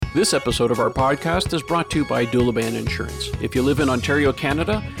This episode of our podcast is brought to you by Doulaban Insurance. If you live in Ontario,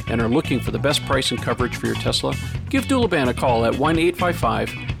 Canada, and are looking for the best price and coverage for your Tesla, give Doulaban a call at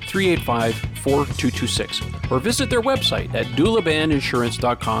 1-855-385-4226 or visit their website at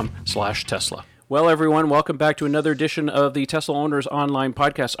doulabaninsurance.com/Tesla. Well, everyone, welcome back to another edition of the Tesla Owners Online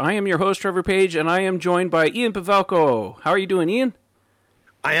Podcast. I am your host, Trevor Page, and I am joined by Ian Pavelko. How are you doing, Ian?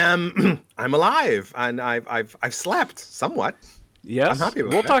 I'm alive, and I've slept somewhat. Yes, I'm happy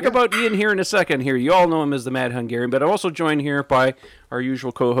about we'll that, talk yeah. about Ian here in a second. Here, you all know him as the Mad Hungarian, but I'm also joined here by our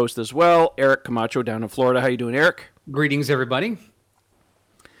usual co-host as well, Eric Camacho down in Florida. How you doing, Eric? Greetings, everybody.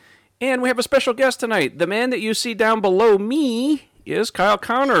 And we have a special guest tonight. The man that you see down below me is Kyle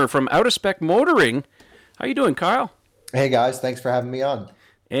Connor from Out of Spec Motoring. How you doing, Kyle? Hey guys, thanks for having me on.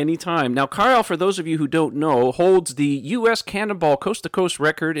 Anytime. Now, Kyle, for those of you who don't know, holds the U.S. Cannonball coast-to-coast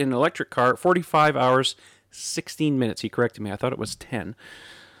record in an electric car, 45 hours, 16 minutes. He corrected me. I thought it was 10.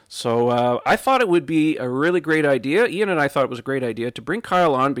 So I thought it would be a really great idea. Ian and I thought it was a great idea to bring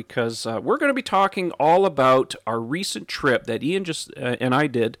Kyle on because we're going to be talking all about our recent trip that Ian and I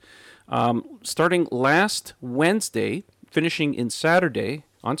did starting last Wednesday, finishing on Saturday,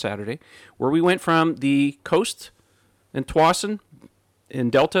 where we went from the coast in Tsawwassen in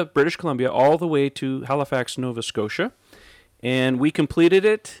Delta, British Columbia, all the way to Halifax, Nova Scotia. And we completed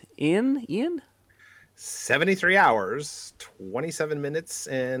it in, Ian? 73 hours, 27 minutes,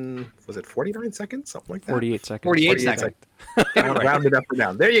 and was it 49 seconds? Something like that? 48 seconds. 48 seconds. Rounded up or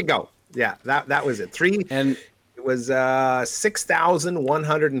down. There you go. Yeah, that was it. It was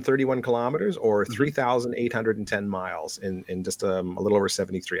 6,131 kilometers or 3,810 miles in just a little over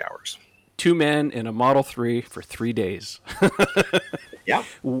 73 hours. 2 men in a Model 3 for 3 days. Yeah.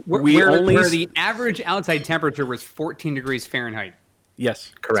 Where the average outside temperature was 14 degrees Fahrenheit.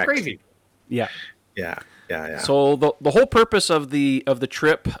 Yes. Correct. It's crazy. Yeah. Yeah. So the whole purpose of the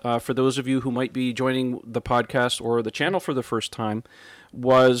trip, for those of you who might be joining the podcast or the channel for the first time,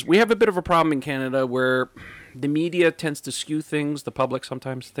 was we have a bit of a problem in Canada where the media tends to skew things. The public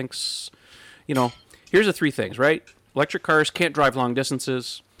sometimes thinks, here's the three things, right? Electric cars can't drive long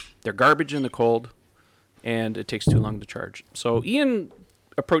distances. They're garbage in the cold, and it takes too long to charge. So Ian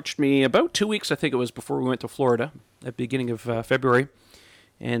approached me about 2 weeks, I think it was, before we went to Florida at the beginning of February,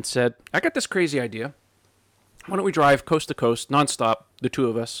 and said, I got this crazy idea. Why don't we drive coast to coast, nonstop, the two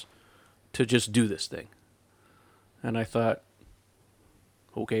of us, to just do this thing? And I thought,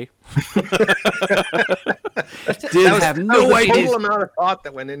 okay. Have no idea. Total amount of thought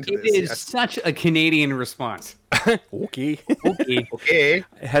that went into this. It is such a Canadian response. Okay. Okay.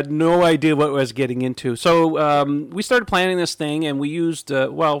 I had no idea what I was getting into. So we started planning this thing, and we used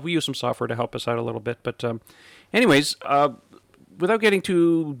some software to help us out a little bit. But anyways, without getting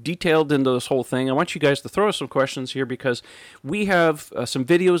too detailed into this whole thing, I want you guys to throw us some questions here because we have some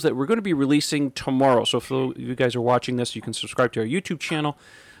videos that we're going to be releasing tomorrow. So if you guys are watching this, you can subscribe to our YouTube channel.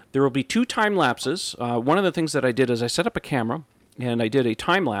 There will be 2 time lapses. One of the things that I did is I set up a camera, and I did a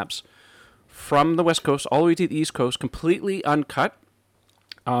time lapse from the West Coast all the way to the East Coast, completely uncut.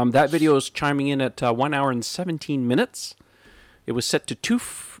 That video is chiming in at 1 hour and 17 minutes. It was set to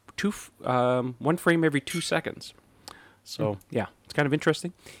one frame every 2 seconds. So, yeah, it's kind of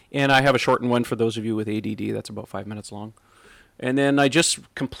interesting. And I have a shortened one for those of you with ADD. That's about 5 minutes long. And then I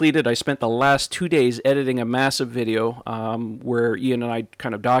spent the last 2 days editing a massive video where Ian and I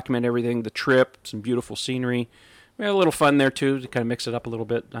kind of document everything, the trip, some beautiful scenery. We had a little fun there, too, to kind of mix it up a little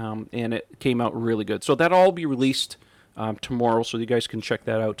bit. And it came out really good. So that'll all be released tomorrow, so you guys can check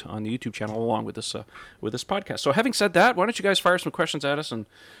that out on the YouTube channel along with this podcast. So having said that, why don't you guys fire some questions at us, and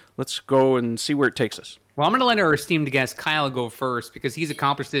let's go and see where it takes us. Well, I'm going to let our esteemed guest Kyle go first because he's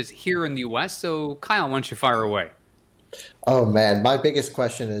accomplished this here in the U.S. So, Kyle, why don't you fire away? Oh man, my biggest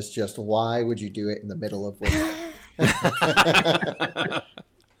question is just why would you do it in the middle of winter?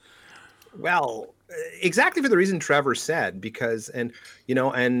 Well, exactly for the reason Trevor said, because, and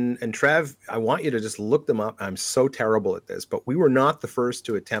Trev, I want you to just look them up. I'm so terrible at this, but we were not the first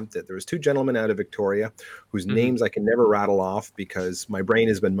to attempt it. There was 2 gentlemen out of Victoria whose names I can never rattle off because my brain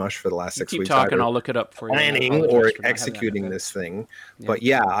has been mush for the last 6 weeks. Keep talking, I'll look it up for you. Planning or executing this thing. Yeah. But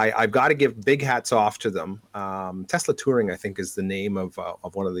yeah, I've got to give big hats off to them. Tesla Touring, I think, is the name of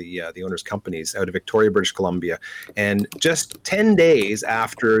one of the owner's companies out of Victoria, British Columbia. And just 10 days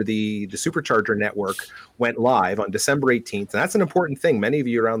after the supercharger network went live on December 18th, and that's an important thing. Many of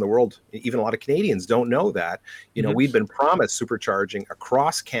you around the world, even a lot of Canadians, don't know that. We've been promised supercharging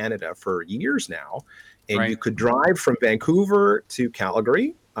across Canada for years now, and you could drive from Vancouver to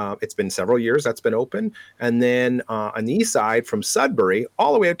Calgary. It's been several years that's been open. And then on the east side from Sudbury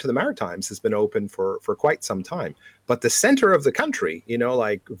all the way up to the Maritimes has been open for quite some time. but the center of the country,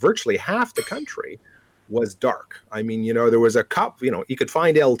 like virtually half the country, was dark. I mean, there was a cup, you could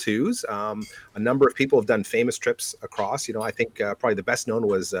find L2s. A number of people have done famous trips across. I think probably the best known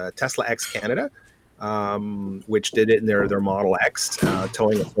was Tesla X Canada, which did it in their Model X,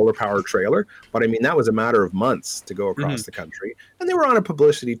 towing a solar power trailer. But I mean, that was a matter of months to go across the country. And they were on a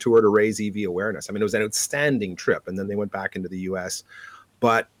publicity tour to raise EV awareness. I mean, it was an outstanding trip. And then they went back into the US.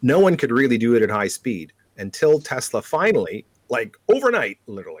 But no one could really do it at high speed until Tesla finally, like overnight,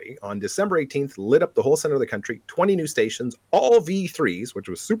 literally, on December 18th, lit up the whole center of the country, 20 new stations, all V3s, which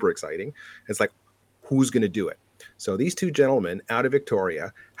was super exciting. It's like, who's going to do it? So these two gentlemen out of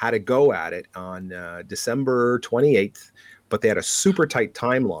Victoria had a go at it on December 28th, but they had a super tight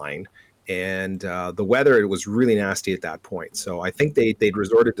timeline. And the weather, it was really nasty at that point. So I think they'd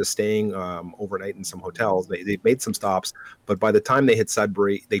resorted to staying overnight in some hotels. They made some stops, but by the time they hit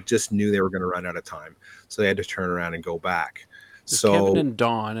Sudbury, they just knew they were going to run out of time. So they had to turn around and go back. So Kevin and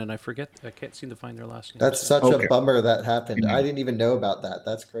Dawn, and I can't seem to find their last name. That's such a bummer that happened. I didn't even know about that.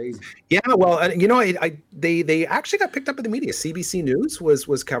 That's crazy. Yeah, well, they actually got picked up in the media. CBC News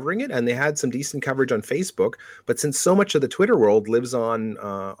was covering it, and they had some decent coverage on Facebook. But since so much of the Twitter world lives on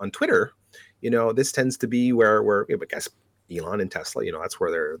Twitter, this tends to be where I guess Elon and Tesla, that's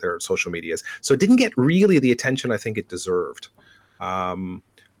where their social media is. So it didn't get really the attention I think it deserved.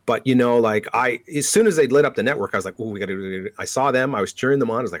 But as soon as they lit up the network, I was like, "Oh, we got to do it." I saw them. I was cheering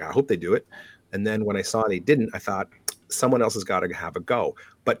them on. I was like, "I hope they do it." And then when I saw they didn't, I thought someone else has got to have a go.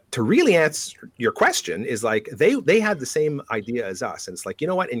 But to really answer your question is like they had the same idea as us, and it's like, you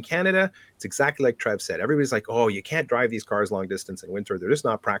know what? In Canada, it's exactly like Trev said. Everybody's like, "Oh, you can't drive these cars long distance in winter. They're just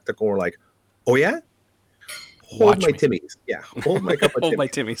not practical." We're like, "Oh yeah." Hold my Timmies. Yeah. Hold my cup of Hold Timmies. my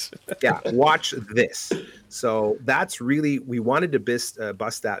Timmies. Yeah. Watch this. So that's really, we wanted to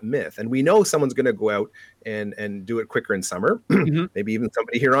bust that myth. And we know someone's going to go out and do it quicker in summer. Maybe even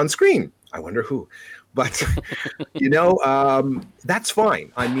somebody here on screen. I wonder who. But, that's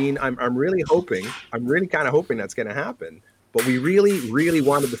fine. I mean, I'm really kind of hoping that's going to happen. But we really, really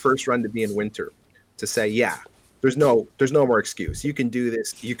wanted the first run to be in winter to say, yeah, there's no more excuse. You can do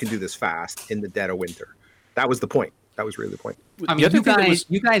this. You can do this fast in the dead of winter. That was the point. That was really the point. I mean,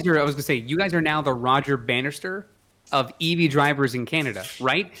 you guys are now the Roger Bannister of EV drivers in Canada,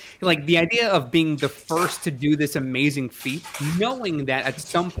 right? Like the idea of being the first to do this amazing feat, knowing that at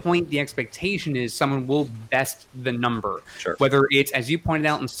some point the expectation is someone will best the number. Sure. Whether it's, as you pointed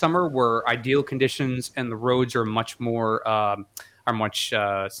out, in summer where ideal conditions and the roads are much more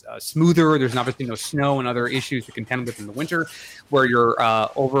smoother. There's obviously no snow and other issues to contend with in the winter, where your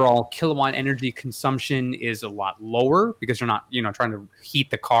overall kilowatt energy consumption is a lot lower because you're not, trying to heat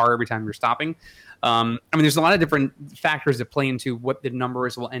the car every time you're stopping. I mean, there's a lot of different factors that play into what the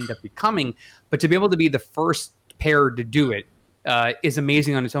numbers will end up becoming, but to be able to be the first pair to do it is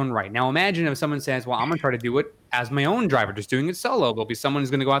amazing on its own right. Now, imagine if someone says, well, I'm going to try to do it as my own driver, just doing it solo. There'll be someone who's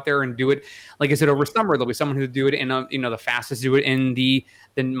going to go out there and do it, like I said, over summer. There'll be someone who'll do it in the fastest do it in the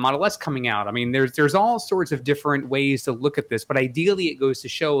Model S coming out. I mean, there's all sorts of different ways to look at this, but ideally it goes to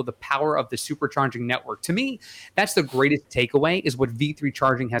show the power of the supercharging network. To me, that's the greatest takeaway, is what V3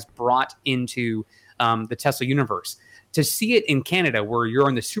 charging has brought into the Tesla universe. To see it in Canada, where you're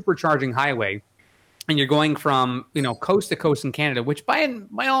on the supercharging highway, and you're going from, coast to coast in Canada, which by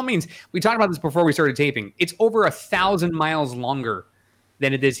all means, we talked about this before we started taping. It's over 1,000 miles longer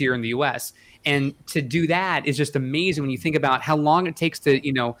than it is here in the US. And to do that is just amazing when you think about how long it takes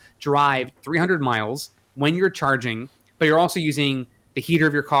to, drive 300 miles when you're charging, but you're also using the heater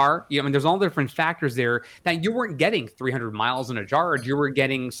of your car. I mean, there's all different factors there that you weren't getting 300 miles in a charge. You were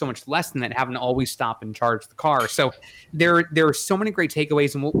getting so much less than that, having to always stop and charge the car. So there are so many great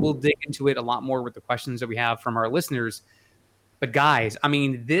takeaways, and we'll dig into it a lot more with the questions that we have from our listeners. But guys, I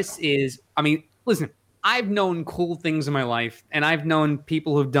mean, listen, I've known cool things in my life, and I've known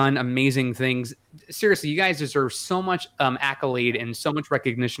people who've done amazing things. Seriously, you guys deserve so much accolade and so much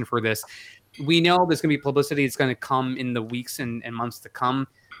recognition for this. We know there's going to be publicity that's going to come in the weeks and months to come.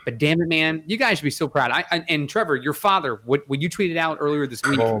 But damn it, man, you guys should be so proud. And Trevor, your father, what you tweeted out earlier this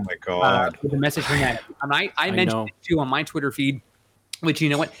week. Oh, my God. With a message from that. And I mentioned it, too, on my Twitter feed, which, you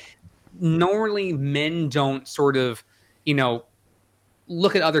know what? Normally, men don't sort of,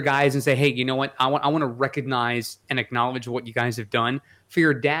 look at other guys and say, hey, you know what? I want to recognize and acknowledge what you guys have done. For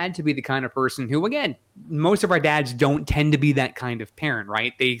your dad to be the kind of person who, again, most of our dads don't tend to be that kind of parent,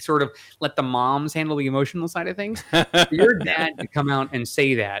 right? They sort of let the moms handle the emotional side of things. For your dad to come out and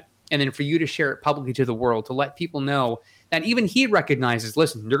say that, and then for you to share it publicly to the world, to let people know that even he recognizes,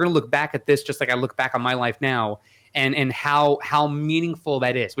 listen, you're going to look back at this just like I look back on my life now, and how meaningful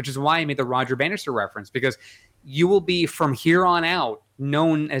that is, which is why I made the Roger Bannister reference, because you will be from here on out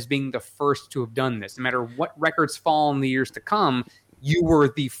known as being the first to have done this. No matter what records fall in the years to come, you were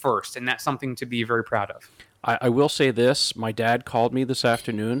the first, and that's something to be very proud of. I will say this. My dad called me this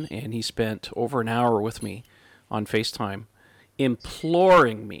afternoon, and he spent over an hour with me on FaceTime,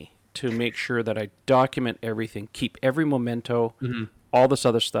 imploring me to make sure that I document everything, keep every memento, all this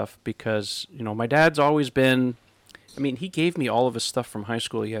other stuff, because, you know, my dad's always been, I mean, he gave me all of his stuff from high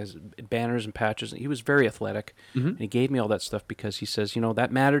school. He has banners and patches. He was very athletic, and he gave me all that stuff because he says, you know,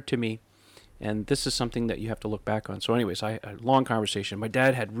 that mattered to me, and this is something that you have to look back on. So anyways, I had a long conversation. My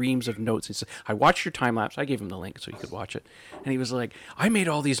dad had reams of notes. He said, I watched your time lapse. I gave him the link so he could watch it. And he was like, I made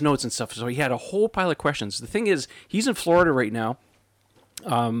all these notes and stuff. So he had a whole pile of questions. The thing is, he's in Florida right now.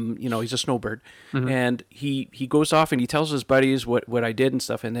 You know, he's a snowbird, and he goes off and he tells his buddies what I did and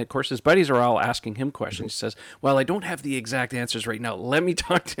stuff. And of course, his buddies are all asking him questions. He says, well, I don't have the exact answers right now. Let me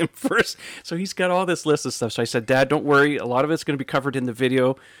talk to him first. So he's got all this list of stuff. So I said, Dad, don't worry. A lot of it's going to be covered in the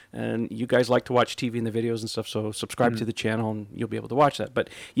video, and you guys like to watch TV in the videos and stuff. So subscribe to the channel and you'll be able to watch that. But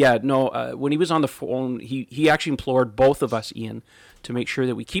yeah, no, when he was on the phone, he actually implored both of us, Ian, to make sure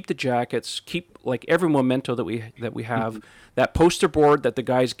that we keep the jackets, keep like every memento that we have. That poster board that the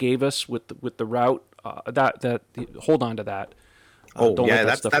guys gave us with the route, that hold on to that. Don't yeah,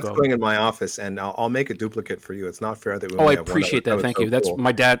 that's going in my office, and I'll make a duplicate for you. It's not fair that we. I appreciate that. Thank you. That's cool.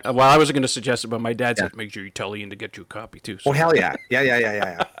 My dad. Well, I wasn't going to suggest it, but my dad said, make sure you tell Ian to get you a copy too. So. Oh hell yeah,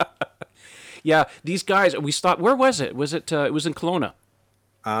 yeah. Yeah, these guys. We stopped. Where was it? Was it? It was in Kelowna.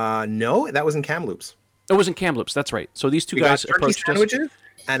 No, that was in Kamloops. It was in Kamloops. That's right. So these two guys approached us.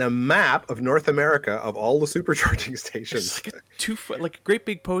 And a map of North America of all the supercharging stations. It's like a great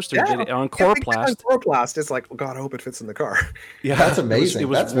big poster on Coroplast. On Coroplast, it's like, oh God, I hope it fits in the car. Yeah, that's amazing. It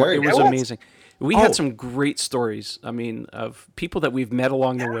was amazing. We had some great stories. I mean, of people that we've met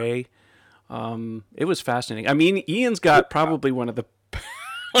along the way. It was fascinating. I mean, Ian's got probably one of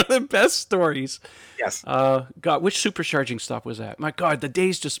the best stories. Yes. God, which supercharging stop was that? My God, the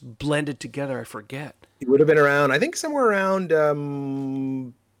days just blended together. I forget. It would have been around, I think, somewhere around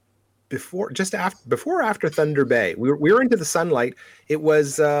before or after Thunder Bay. We were into the sunlight. It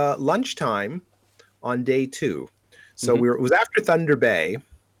was lunchtime on day 2, so it was after Thunder Bay,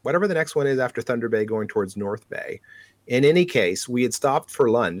 whatever the next one is after Thunder Bay, going towards North Bay. In any case, we had stopped for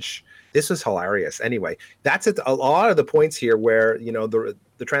lunch. This was hilarious. Anyway, that's a lot of the points here where, you know, the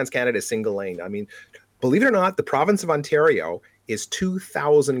TransCanada is single lane. I mean, believe it or not, the province of Ontario is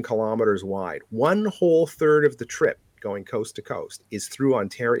 2,000 kilometers wide. One whole third of the trip going coast to coast is through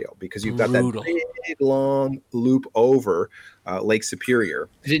Ontario, because you've got that big long loop over Lake Superior.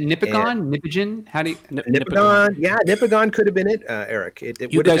 Is it Nipigon? How do you... Nipigon? Yeah, Nipigon could have been it, Eric.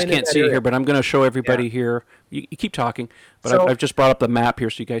 You guys can't see it here, but I'm going to show everybody here. You keep talking, but I've just brought up the map here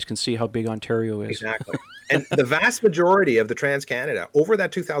so you guys can see how big Ontario is. Exactly. And the vast majority of the TransCanada, over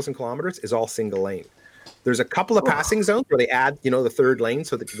that 2,000 kilometers, is all single lane. There's a couple of passing zones where they add, you know, the third lane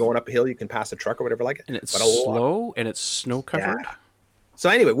so that you're going up a hill, you can pass a truck or whatever like it. And it's slow and it's snow covered. Yeah. So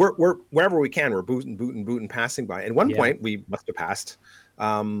anyway, we're wherever we can, we're booting, passing by. At one point, we must have passed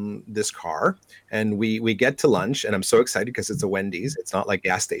this car, and we get to lunch, and I'm so excited because it's a Wendy's. It's not like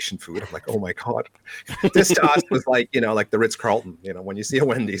gas station food. I'm like, oh my God. This to us was like, you know, like the Ritz-Carlton, you know, when you see a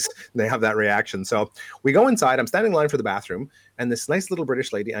Wendy's, they have that reaction. So we go inside, I'm standing in line for the bathroom, and this nice little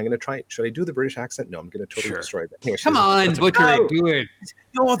British lady, I'm going to try, should I do the British accent? No, I'm going to totally destroy that. Anyway, come on, butcher it, do it.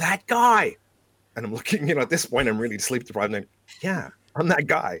 Oh, that guy. And I'm looking, you know, at this point, I'm really sleep deprived. I'm like, yeah, I'm that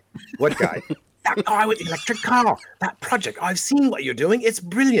guy. What guy? That guy with the electric car, that project. I've seen what you're doing. It's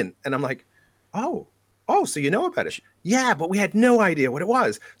brilliant. And I'm like, oh, so you know about it? Yeah, but we had no idea what it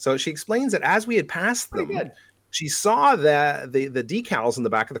was. So she explains that as we had passed them, she saw the decals in the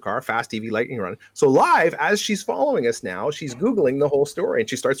back of the car, Fast EV Lightning Run. So live, as she's following us now, she's Googling the whole story, and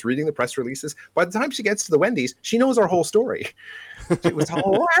she starts reading the press releases. By the time she gets to the Wendy's, she knows our whole story. It was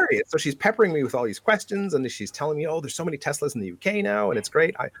hilarious. So she's peppering me with all these questions, and she's telling me, oh, there's so many Teslas in the UK now, and it's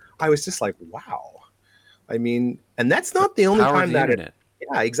great. I was just like, wow. I mean, and that's not the only time that it...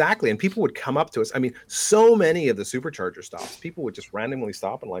 Yeah, exactly. And people would come up to us. I mean, so many of the supercharger stops, people would just randomly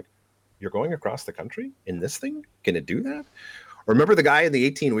stop and like, you're going across the country in this thing? Can it do that? Or remember the guy in the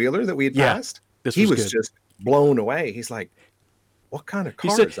 18-wheeler that we had passed? He was just blown away. He's like, what kind of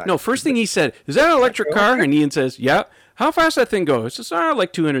car is that? No, first thing he said, is that an electric car? And Ian says, yeah. How fast that thing goes? He says,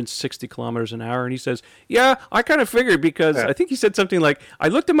 like 260 kilometers an hour. And he says, yeah, I kind of figured because I think he said something like, I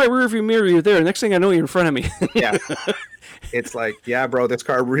looked in my rearview mirror, you're there. Next thing I know, you're in front of me. Yeah. It's like, yeah, bro, this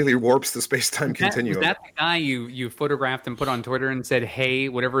car really warps the space-time continuum. Was that the guy you photographed and put on Twitter and said, hey,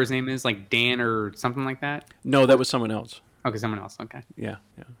 whatever his name is, like Dan or something like that? No, that was someone else. Okay, someone else. Okay. Yeah.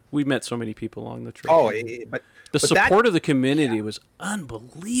 We met so many people along the trip. Oh, the but support of the community was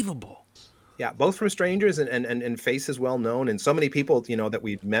unbelievable. Yeah, both from strangers and faces well known, and so many people, you know, that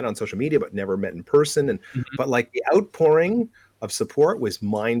we met on social media but never met in person. And but like the outpouring of support was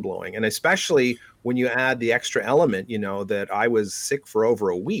mind blowing, and especially when you add the extra element, you know, that I was sick for over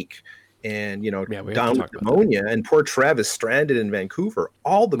a week, and you know, down with pneumonia, and poor Trev is stranded in Vancouver.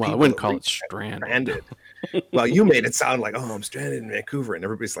 All the people, I wouldn't call it stranded. Well, you made it sound like, oh, I'm stranded in Vancouver, and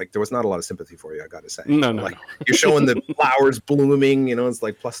everybody's like, there was not a lot of sympathy for you, I got to say. No. You're showing the flowers blooming, you know, it's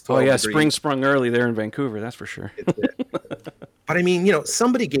like plus 12 degrees. Spring sprung early there in Vancouver, that's for sure. But I mean, you know,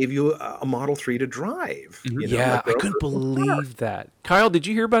 somebody gave you a Model 3 to drive. You know, I couldn't believe that. Kyle, did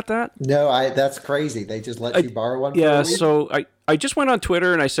you hear about that? No, that's crazy. They just let you borrow one. Yeah, so I just went on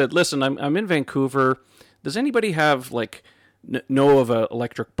Twitter and I said, listen, I'm in Vancouver. Does anybody have like know of an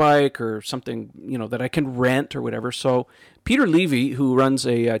electric bike or something, you know, that I can rent or whatever? So Peter Levy, who runs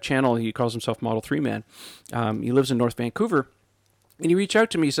a channel, he calls himself Model 3 Man. He lives in North Vancouver, and he reached out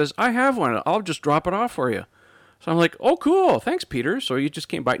to me. He says, I have one. I'll just drop it off for you. So I'm like, oh, cool. Thanks, Peter. So he just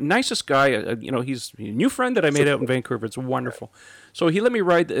came by. Nicest guy. You know, he's a new friend that I made out in Vancouver. It's wonderful. So he let me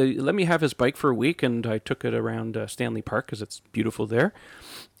let me have his bike for a week, and I took it around Stanley Park because it's beautiful there.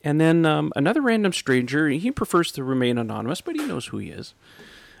 And then another random stranger, he prefers to remain anonymous, but he knows who he is.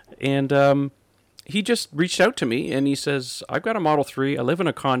 And he just reached out to me, and he says, I've got a Model 3. I live in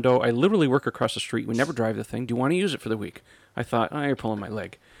a condo. I literally work across the street. We never drive the thing. Do you want to use it for the week? I thought, oh, you're pulling my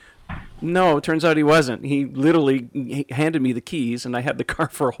leg. No, it turns out he wasn't. He literally handed me the keys, and I had the car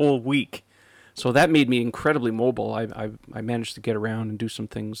for a whole week. So that made me incredibly mobile. I managed to get around and do some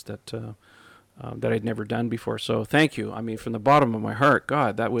things that I'd never done before. So thank you. I mean, from the bottom of my heart,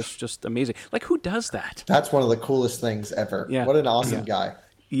 God, that was just amazing. Like, who does that? That's one of the coolest things ever. Yeah. What an awesome guy.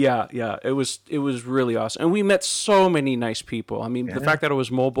 Yeah. It was really awesome. And we met so many nice people. I mean, the fact that I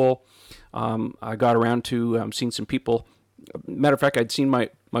was mobile, I got around to seeing some people. Matter of fact, I'd seen my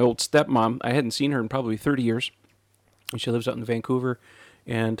old stepmom. I hadn't seen her in probably 30 years. She lives out in Vancouver.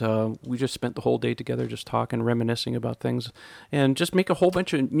 And we just spent the whole day together just talking, reminiscing about things, and just make a whole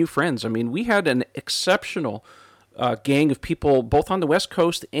bunch of new friends. I mean, we had an exceptional gang of people, both on the West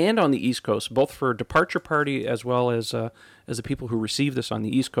Coast and on the East Coast, both for a departure party as well as the people who received us on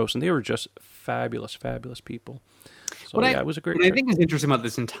the East Coast. And they were just fabulous, fabulous people. So, it was a great trip. I think is interesting about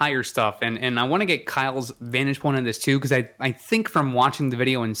this entire stuff, and I want to get Kyle's vantage point on this too, because I think from watching the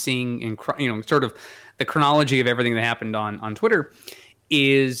video and seeing, sort of the chronology of everything that happened on Twitter,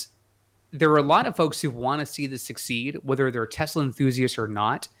 is there are a lot of folks who want to see this succeed, whether they're Tesla enthusiasts or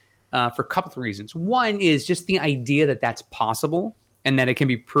not, for a couple of reasons. One is just the idea that that's possible and that it can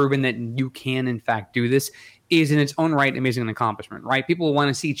be proven that you can, in fact, do this is in its own right amazing accomplishment, right? People want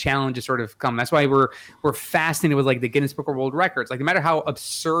to see challenges sort of come. That's why we're fascinated with like the Guinness Book of World Records. Like no matter how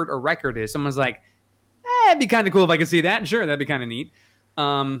absurd a record is, someone's like, it'd be kind of cool if I could see that. Sure, that'd be kind of neat.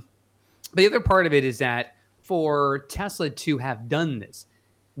 But the other part of it is that for Tesla to have done this,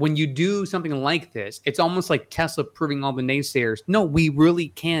 when you do something like this, it's almost like Tesla proving all the naysayers, no, we really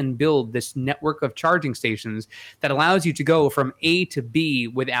can build this network of charging stations that allows you to go from A to B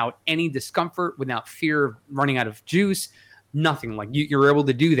without any discomfort, without fear of running out of juice, nothing. Like you're able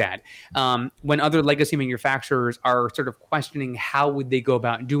to do that. When other legacy manufacturers are sort of questioning how would they go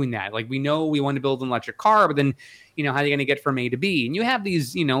about doing that? Like we know we want to build an electric car, but then, how are you going to get from A to B? And you have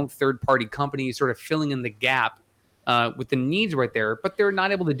these, third-party companies sort of filling in the gap with the needs right there, but they're not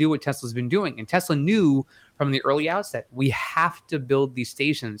able to do what Tesla's been doing. And Tesla knew from the early outset, we have to build these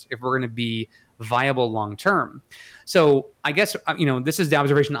stations if we're going to be viable long term. So I guess, this is the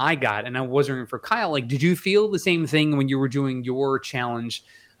observation I got, and I was wondering for Kyle, like, did you feel the same thing when you were doing your challenge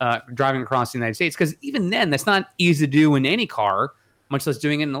driving across the United States? Because even then, that's not easy to do in any car, much less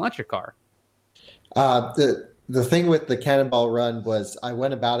doing it in an electric car. The thing with the Cannonball Run was I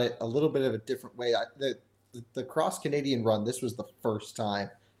went about it a little bit of a different way. The Cross Canadian Run, this was the first time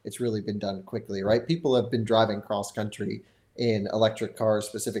it's really been done quickly, right? People have been driving cross country in electric cars,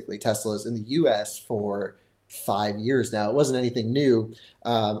 specifically Teslas, in the US for 5 years now. It wasn't anything new.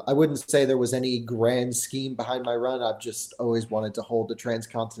 I wouldn't say there was any grand scheme behind my run. I've just always wanted to hold a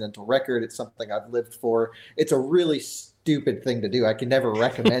transcontinental record. It's something I've lived for. It's a really stupid thing to do. I can never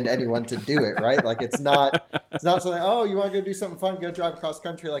recommend anyone to do it, right? Like it's not something, oh, you want to go do something fun, go drive cross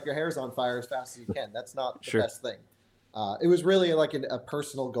country like your hair's on fire as fast as you can. That's not the best thing. It was really like a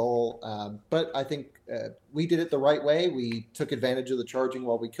personal goal. But I think we did it the right way. We took advantage of the charging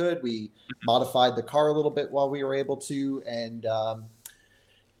while we could. We modified the car a little bit while we were able to. And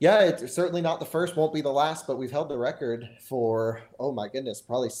it's certainly not the first, won't be the last, but we've held the record for, oh my goodness,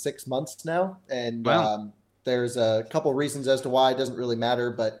 probably 6 months now. And wow. There's a couple reasons as to why. It doesn't really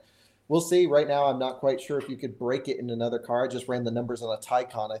matter, but we'll see. Right now, I'm not quite sure if you could break it in another car. I just ran the numbers on a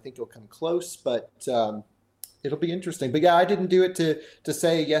Taycan. I think it'll come close, but it'll be interesting. But yeah, I didn't do it to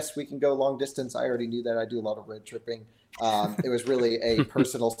say, yes, we can go long distance. I already knew that. I do a lot of road tripping. It was really a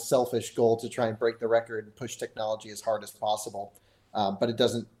personal, selfish goal to try and break the record and push technology as hard as possible. But it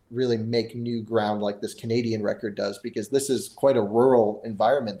doesn't really make new ground like this Canadian record does, because this is quite a rural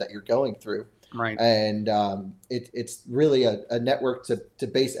environment that you're going through. Right. And it's really a network to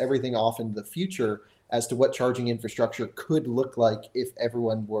base everything off in the future as to what charging infrastructure could look like if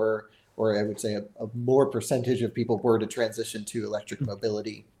everyone were, or I would say a more percentage of people were to transition to electric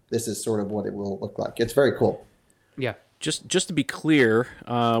mobility. This is sort of what it will look like. It's very cool. Yeah. Just to be clear,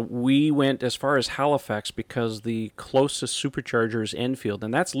 we went as far as Halifax because the closest supercharger is Enfield,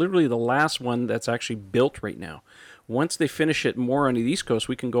 and that's literally the last one that's actually built right now. Once they finish it more on the East Coast,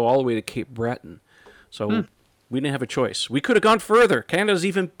 we can go all the way to Cape Breton. So we didn't have a choice. We could have gone further. Canada's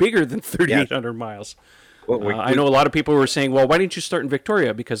even bigger than 3,800 miles. Well, I know a lot of people were saying, well, why didn't you start in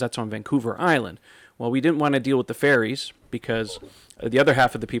Victoria? Because that's on Vancouver Island. Well, we didn't want to deal with the ferries because the other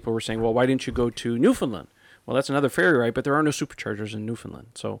half of the people were saying, well, why didn't you go to Newfoundland? Well, that's another ferry ride, but there are no superchargers in Newfoundland.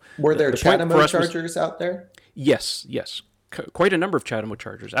 So were there Chatamo chargers out there? Yes. Quite a number of Chatamo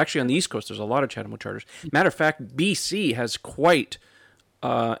chargers. Actually, on the East Coast, there's a lot of Chatamo chargers. Matter of fact, BC has quite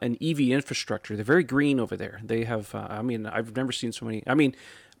an EV infrastructure. They're very green over there. They have, I've never seen so many. I mean,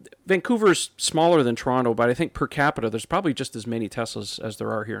 Vancouver's smaller than Toronto, but I think per capita, there's probably just as many Teslas as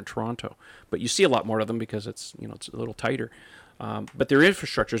there are here in Toronto. But you see a lot more of them because it's a little tighter. But their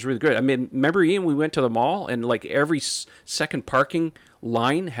infrastructure is really good. I mean, remember, Ian, we went to the mall and like every second parking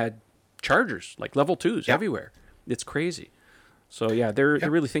line had chargers, like level 2s everywhere. It's crazy. So yeah, they're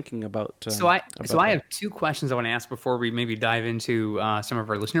really thinking about. I have two questions I want to ask before we maybe dive into some of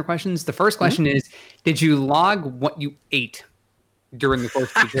our listener questions. The first question is, did you log what you ate during the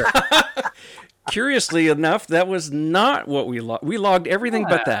course of the trip? Curiously enough, that was not what we logged. We logged everything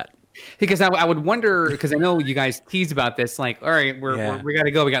but that. Because I would wonder, because I know you guys teased about this, like, all right, we got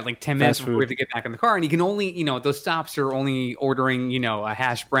to go. We got like 10 minutes before we have to get back in the car. And you can only, those stops are only ordering, a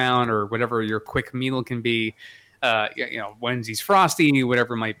hash brown or whatever your quick meal can be, Wendy's Frosty,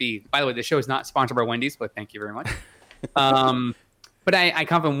 whatever it might be. By the way, the show is not sponsored by Wendy's, but thank you very much. But I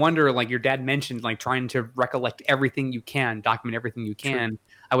kind of wonder, like your dad mentioned, like trying to recollect everything you can, document everything you can. True.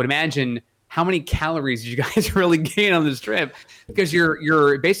 I would imagine, how many calories did you guys really gain on this trip? Because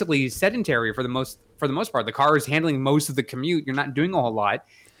you're basically sedentary for the most part. The car is handling most of the commute. You're not doing a whole lot,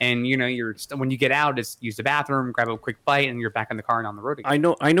 and you're when you get out, it's use the bathroom, grab a quick bite, and you're back in the car and on the road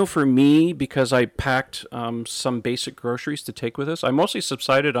again. I know. For me, because I packed some basic groceries to take with us, I mostly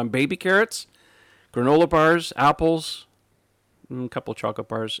subsided on baby carrots, granola bars, apples, a couple of chocolate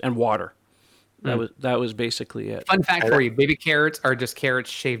bars, and water. That was basically it. Fun fact for you: baby carrots are just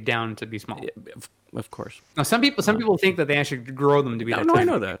carrots shaved down to be small. Yeah, of course. Now, some people think that they actually grow them to be. No, I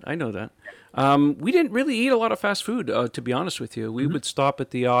know that. We didn't really eat a lot of fast food, to be honest with you. We would stop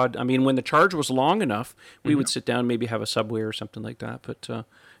at the odd. I mean, when the charge was long enough, we would sit down, maybe have a Subway or something like that. But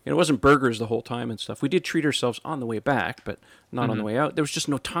it wasn't burgers the whole time and stuff. We did treat ourselves on the way back, but not on the way out. There was just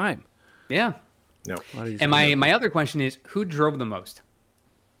no time. Yeah. No. And my other question is, who drove the most?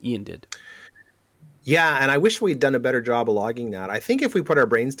 Ian did. Yeah, and I wish we'd done a better job of logging that. I think if we put our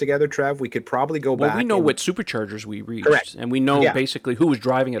brains together, Trev, we could probably go back. Well, we know what superchargers we reached. Correct. And we know basically who was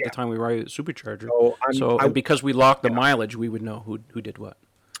driving at the time we arrived at the supercharger. So because we locked the mileage, we would know who did what.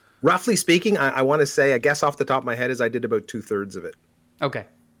 Roughly speaking, I want to say, I guess off the top of my head, is I did about 2/3 of it. Okay.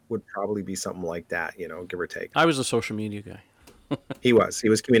 Would probably be something like that, give or take. I was a social media guy. He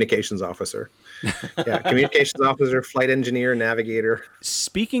was communications officer. Yeah, communications officer, flight engineer, navigator.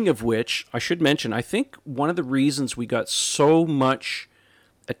 Speaking of which, I should mention, I think one of the reasons we got so much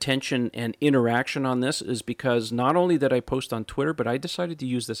attention and interaction on this is because not only did I post on Twitter, but I decided to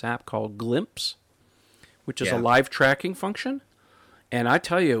use this app called Glimpse, which is a live tracking function. And I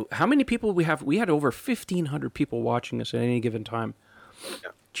tell you, how many people we have? We had over 1,500 people watching us at any given time,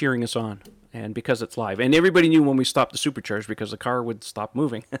 cheering us on. And because it's live. And everybody knew when we stopped the supercharge because the car would stop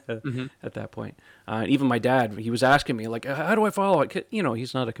moving at that point. Even my dad, he was asking me, like, how do I follow it?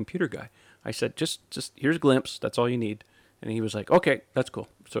 He's not a computer guy. I said, just here's Glimpse. That's all you need. And he was like, okay, that's cool.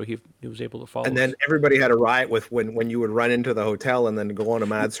 So he was able to follow And then everybody had a riot with when you would run into the hotel and then go on a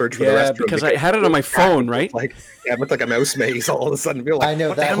mad search for the restroom. Because I had it on my phone, right? It looked like a mouse maze all of a sudden. Like, I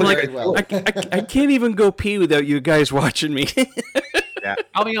know that very well. I can't even go pee without you guys watching me. Yeah.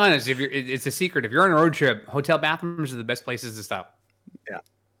 I'll be honest. It's a secret. If you're on a road trip, hotel bathrooms are the best places to stop. Yeah.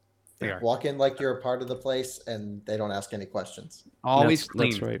 They are. Walk in like you're a part of the place, and they don't ask any questions. Always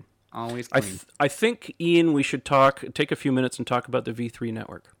clean. That's right. Always clean. I think, Ian, we should take a few minutes and talk about the V3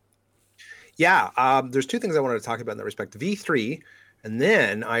 network. Yeah, there's two things I wanted to talk about in that respect. V3, and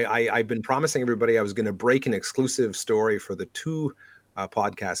then I've been promising everybody I was going to break an exclusive story for the two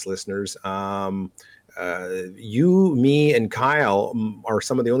podcast listeners. You, me, and Kyle are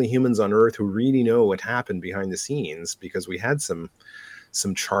some of the only humans on Earth who really know what happened behind the scenes, because we had some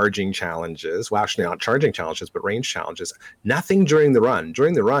charging challenges. Well, actually not charging challenges, but range challenges. Nothing during the run.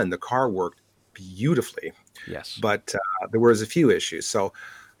 During the run, the car worked beautifully. Yes. But there was a few issues. So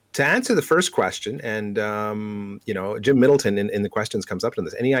to answer the first question, and Jim Middleton in the questions comes up to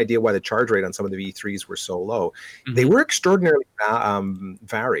this. Any idea why the charge rate on some of the V3s were so low? Mm-hmm. They were extraordinarily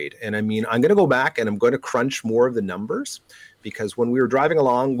varied. And I mean, I'm going to go back and I'm going to crunch more of the numbers, because when we were driving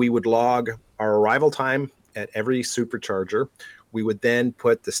along, we would log our arrival time at every supercharger. We would then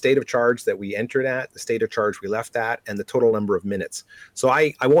put the state of charge that we entered at, the state of charge we left at, and the total number of minutes. So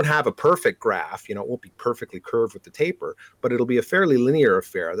I won't have a perfect graph, it won't be perfectly curved with the taper, but it'll be a fairly linear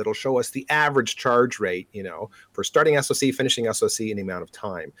affair that'll show us the average charge rate, for starting SOC, finishing SOC in the amount of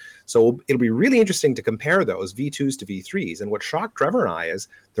time. So it'll be really interesting to compare those V2s to V3s. And what shocked Trevor and I is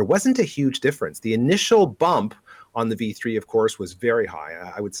there wasn't a huge difference. The initial bump on the V3, of course, was very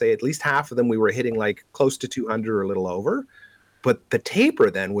high. I would say at least half of them we were hitting like close to 200 or a little over. But the taper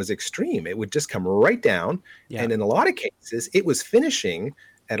then was extreme. It would just come right down. Yeah. And in a lot of cases, it was finishing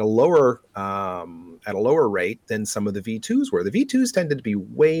at a lower rate than some of the V2s were. The V2s tended to be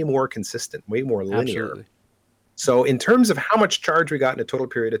way more consistent, way more linear. Absolutely. So in terms of how much charge we got in a total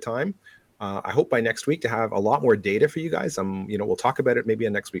period of time, I hope by next week to have a lot more data for you guys. We'll talk about it maybe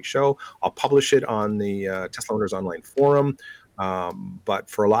on next week's show. I'll publish it on the Tesla Owners Online Forum. But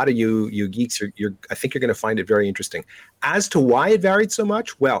for a lot of you geeks, I think you're going to find it very interesting. As to why it varied so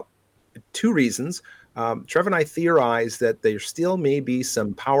much, well, two reasons. Trevor and I theorized that there still may be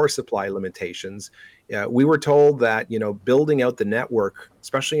some power supply limitations. We were told that, building out the network,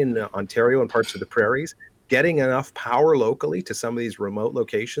 especially in Ontario and parts of the prairies, getting enough power locally to some of these remote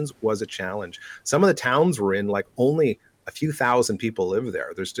locations was a challenge. Some of the towns we're in, like only a few thousand people live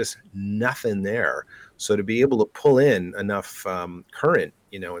there. There's just nothing there. So to be able to pull in enough current,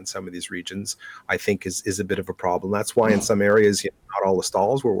 in some of these regions, I think is a bit of a problem. That's why in some areas, not all the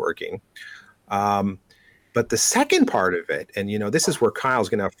stalls were working. But the second part of it, and this is where Kyle's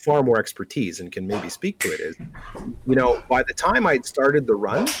going to have far more expertise and can maybe speak to it, is, by the time I'd started the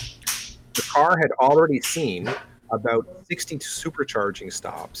run, the car had already seen about 60 supercharging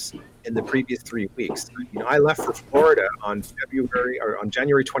stops in the previous 3 weeks. I left for Florida on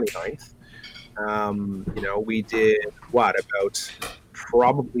January 29th. We did about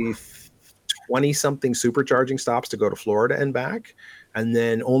probably 20 something supercharging stops to go to Florida and back. And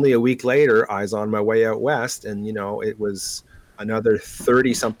then only a week later, I was on my way out west, and it was another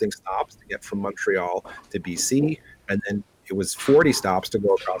 30 something stops to get from Montreal to BC, and then it was 40 stops to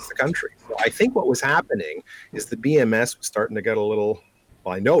go across the country. So I think what was happening is the BMS was starting to get a little,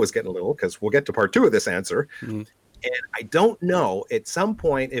 well, I know it was getting a little, because we'll get to part two of this answer. Mm-hmm. And I don't know at some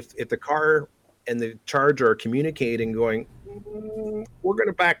point if the car and the charger are communicating going, we're going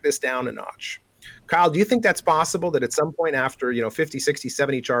to back this down a notch. Kyle, do you think that's possible, that at some point after, 50, 60,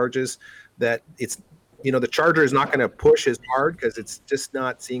 70 charges, that it's, the charger is not going to push as hard because it's just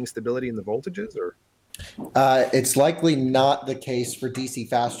not seeing stability in the voltages? Or it's likely not the case for DC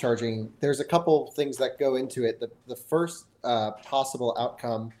fast charging. There's a couple things that go into it. The first possible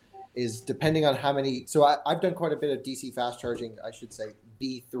outcome is depending on how many. So I've done quite a bit of DC fast charging, I should say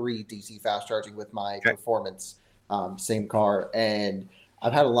B3 DC fast charging with my Performance, same car. And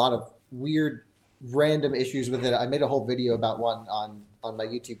I've had a lot of weird, random issues with it. I made a whole video about one on my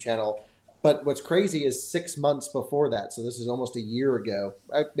YouTube channel. But what's crazy is 6 months before that, so this is almost a year ago,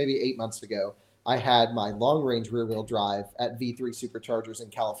 maybe 8 months ago, I had my long-range rear-wheel drive at V3 superchargers in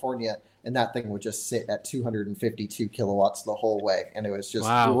California, and that thing would just sit at 252 kilowatts the whole way, and it was just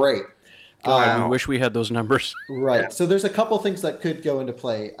great. God, I wish we had those numbers. Right. So there's a couple things that could go into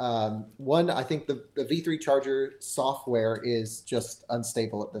play. One, I think the V3 charger software is just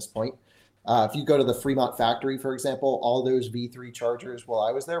unstable at this point. If you go to the Fremont factory, for example, all those V3 chargers while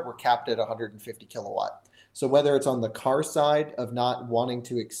I was there were capped at 150 kilowatt. So whether it's on the car side of not wanting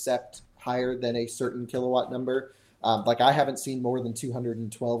to accept higher than a certain kilowatt number, like I haven't seen more than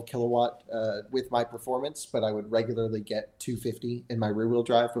 212 kilowatt with my Performance, but I would regularly get 250 in my rear-wheel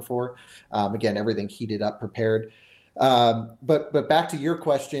drive before. Again, everything heated up, prepared. But back to your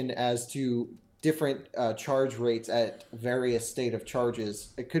question as to different charge rates at various state of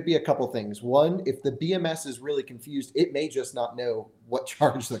charges, it could be a couple things. One, if the BMS is really confused, it may just not know what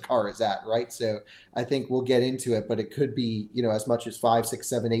charge the car is at, right? So I think we'll get into it, but it could be, as much as 5, 6,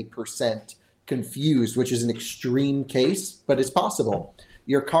 7, 8% confused, which is an extreme case, but it's possible.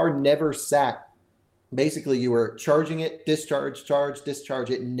 Your car never sat. Basically, you were charging it, discharge, charge,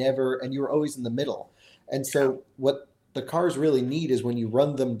 discharge it, never, and you were always in the middle. And so what the cars really need is when you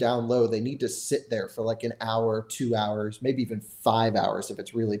run them down low, they need to sit there for like an hour, 2 hours, maybe even 5 hours if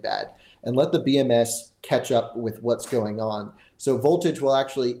it's really bad, and let the BMS catch up with what's going on. So voltage will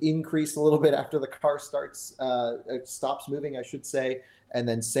actually increase a little bit after the car stops moving, I should say. And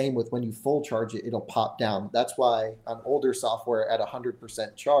then same with when you full charge it, it'll pop down. That's why on older software at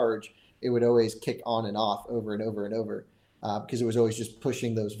 100% charge, it would always kick on and off over and over and over. Because it was always just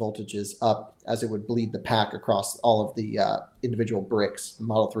pushing those voltages up as it would bleed the pack across all of the individual bricks. The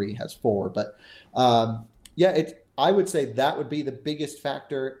Model 3 has 4. But I would say that would be the biggest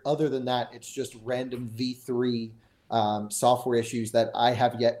factor. Other than that, it's just random V3 software issues that I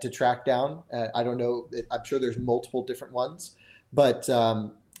have yet to track down. I don't know. I'm sure there's multiple different ones, but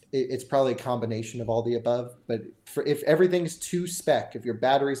it's probably a combination of all the above. But if everything's to spec, if your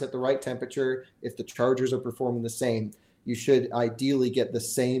battery's at the right temperature, if the chargers are performing the same, you should ideally get the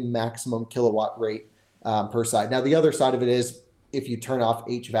same maximum kilowatt rate per side. Now, the other side of it is if you turn off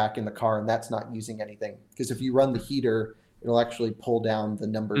HVAC in the car and that's not using anything, because if you run the heater, it'll actually pull down the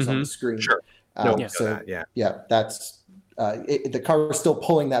numbers on the screen. Sure. That's the car is still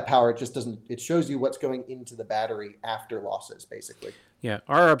pulling that power. It just doesn't. It shows you what's going into the battery after losses, basically. Yeah,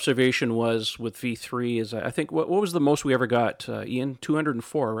 our observation was with V3 is I think what was the most we ever got, Ian?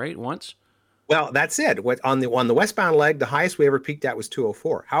 204, right? Once. Well, that's it. On the westbound leg, the highest we ever peaked at was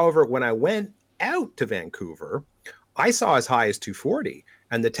 204. However, when I went out to Vancouver, I saw as high as 240,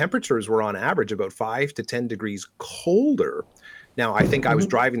 and the temperatures were on average about 5 to 10 degrees colder. Now, I think I was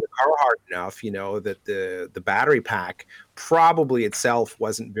driving the car hard enough, that the battery pack probably itself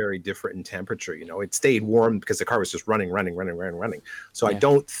wasn't very different in temperature. It stayed warm because the car was just running. So I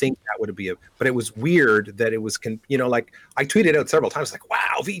don't think that would be but it was weird that it was, like I tweeted out several times, like,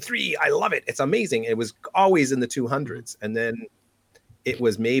 wow, V3, I love it. It's amazing. It was always in the 200s. And then it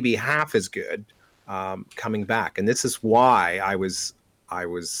was maybe half as good coming back. And this is why I was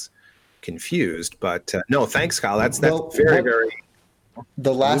confused, but no, thanks, Kyle. That's very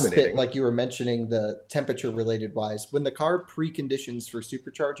the last bit, like you were mentioning, the temperature related wise, when the car preconditions for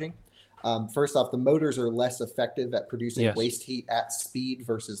supercharging, first off, the motors are less effective at producing waste heat at speed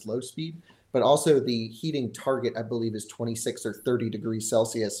versus low speed, but also the heating target, I believe, is 26 or 30 degrees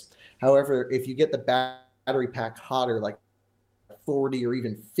Celsius. However, if you get the battery pack hotter, like 40 or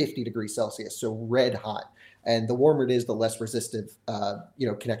even 50 degrees Celsius, so red hot, and the warmer it is, the less resistive,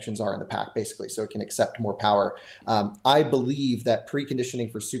 connections are in the pack, basically, so it can accept more power. I believe that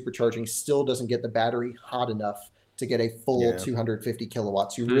preconditioning for supercharging still doesn't get the battery hot enough to get a full 250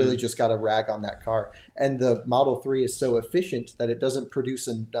 kilowatts. You really just got to rag on that car. And the Model 3 is so efficient that it doesn't produce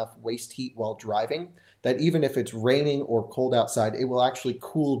enough waste heat while driving, that even if it's raining or cold outside, it will actually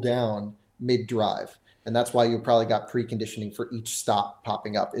cool down mid-drive. And that's why you probably got preconditioning for each stop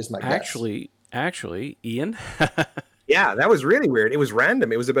popping up, is my guess. Actually, Ian. Yeah, that was really weird. It was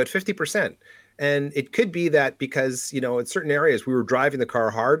random. It was about 50%. And it could be that because, in certain areas we were driving the car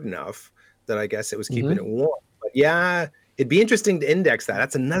hard enough that I guess it was keeping it warm. But yeah, it'd be interesting to index that.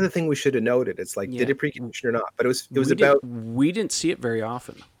 That's another thing we should have noted. It's like, did it precondition or not? But we didn't see it very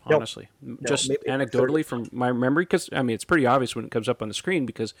often, honestly. Just anecdotally from my memory, because it's pretty obvious when it comes up on the screen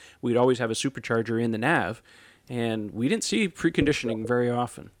because we'd always have a supercharger in the nav, and we didn't see preconditioning very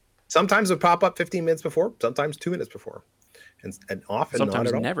often. Sometimes it would pop up 15 minutes before, sometimes 2 minutes before, and often sometimes not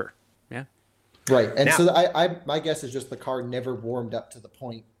at all. Never. Yeah. Right. And now, so my guess is just the car never warmed up to the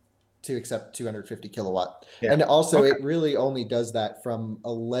point to accept 250 kilowatt. Yeah. And also it really only does that from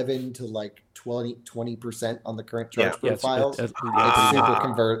 11 to like 20% on the current charge profiles. It's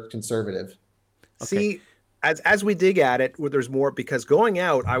super conservative. Okay. See, as we dig at it, there's more, because going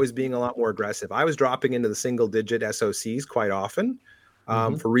out, I was being a lot more aggressive. I was dropping into the single digit SOCs quite often.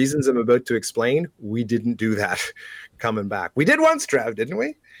 For reasons I'm about to explain, we didn't do that coming back. We did once, Trev, didn't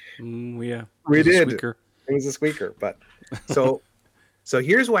we? Yeah. We did. It was a squeaker. But so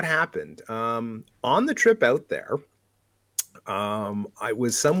here's what happened. On the trip out there, I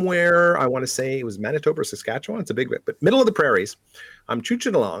was somewhere, I want to say it was Manitoba or Saskatchewan. It's a bit, but middle of the prairies. I'm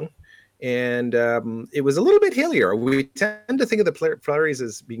chooching along, and it was a little bit hillier. We tend to think of the prairies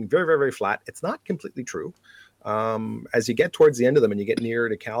as being very, very, very flat. It's not completely true. As you get towards the end of them and you get nearer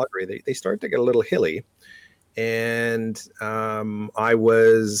to Calgary, they start to get a little hilly. And I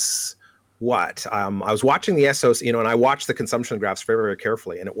was what? I was watching the SOC, and I watched the consumption graphs very, very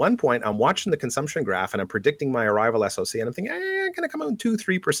carefully. And at one point, I'm watching the consumption graph, and I'm predicting my arrival SOC, and I'm thinking, I'm going to come out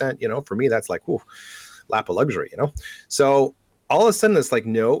 2-3%. For me, that's like, whew, lap of luxury. So all of a sudden, it's like,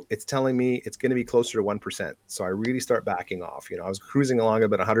 no, it's telling me it's going to be closer to 1%. So I really start backing off. I was cruising along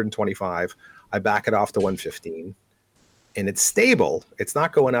about 125. I back it off to 115, and it's stable. It's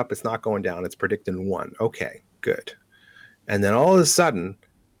not going up. It's not going down. It's predicting 1. Okay, good. And then all of a sudden,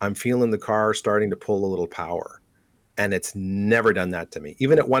 I'm feeling the car starting to pull a little power, and it's never done that to me.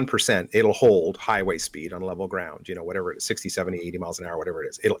 Even at 1%, it'll hold highway speed on level ground, whatever it is, 60, 70, 80 miles an hour, whatever it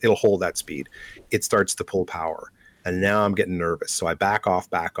is. It'll hold that speed. It starts to pull power. And now I'm getting nervous. So I back off.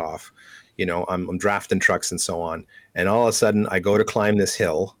 I'm drafting trucks and so on. And all of a sudden I go to climb this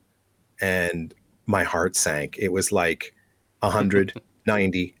hill, and my heart sank. It was like 100,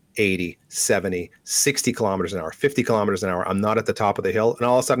 90, 80, 70, 60 kilometers an hour, 50 kilometers an hour. I'm not at the top of the hill. And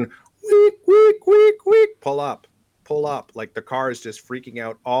all of a sudden, weak, pull up. Like the car is just freaking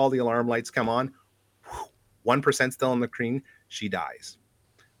out. All the alarm lights come on. 1% still on the screen. She dies.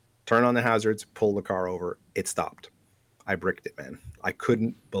 Turn on the hazards, pull the car over. It stopped. I bricked it, man. I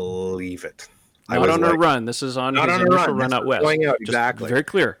couldn't believe it. Not on a run. This is on his initial run out west. Going out, exactly. Very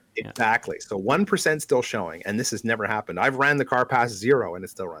clear. Exactly. So 1% still showing, and this has never happened. I've ran the car past 0 and it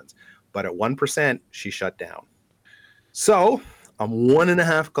still runs. But at 1%, she shut down. So I'm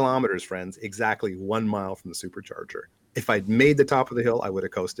 1.5 kilometers, friends, exactly 1 mile from the supercharger. If I'd made the top of the hill, I would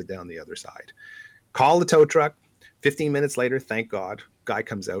have coasted down the other side. Call the tow truck. 15 minutes later, thank God, guy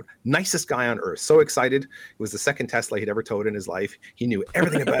comes out. Nicest guy on earth. So excited. It was the second Tesla he'd ever towed in his life. He knew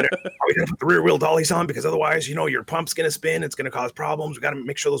everything about it. Are we going to put the rear wheel dollies on? Because otherwise, your pump's going to spin. It's going to cause problems. We got to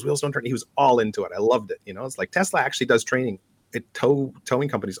make sure those wheels don't turn. He was all into it. I loved it. It's like Tesla actually does training at towing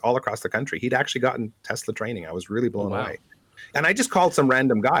companies all across the country. He'd actually gotten Tesla training. I was really blown away. And I just called some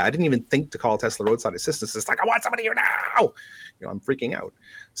random guy. I didn't even think to call Tesla roadside assistance. It's like, I want somebody here now. I'm freaking out.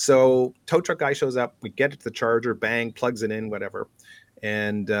 So tow truck guy shows up. We get it to the charger, bang, plugs it in, whatever.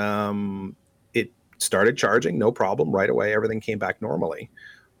 And it started charging, no problem. Right away, everything came back normally.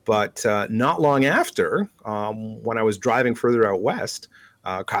 But not long after, when I was driving further out west,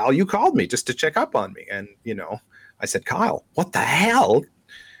 Kyle, you called me just to check up on me. And, I said, Kyle, what the hell?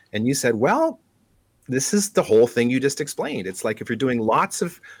 And you said, well, this is the whole thing you just explained. It's like if you're doing lots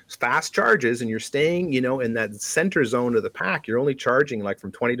of fast charges and you're staying, in that center zone of the pack, you're only charging like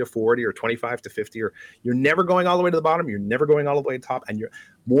from 20 to 40 or 25 to 50, or you're never going all the way to the bottom. You're never going all the way to the top. And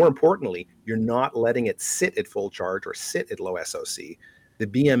more importantly, you're not letting it sit at full charge or sit at low SOC. The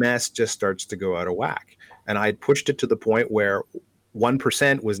BMS just starts to go out of whack. And I pushed it to the point where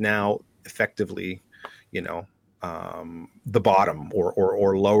 1% was now effectively, the bottom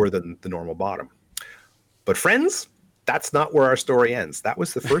or lower than the normal bottom. But friends, that's not where our story ends. That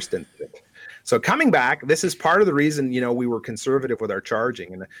was the first incident. So coming back, this is part of the reason, we were conservative with our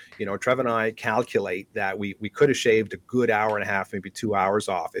charging. And, Trev and I calculate that we could have shaved a good hour and a half, maybe 2 hours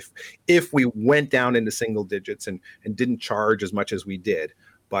off if we went down into single digits and didn't charge as much as we did.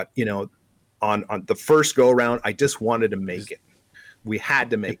 But, on the first go around, I just wanted to make it. We had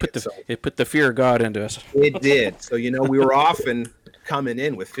to make it. It put the fear of God into us. It did. So, we were often coming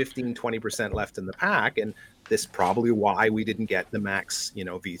in with 15-20% left in the pack, and this is probably why we didn't get the max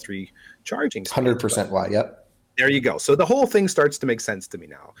V3 charging speed. 100% why. Yep. There you go. So the whole thing starts to make sense to me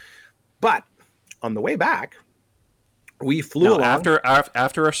now. But on the way back, we flew along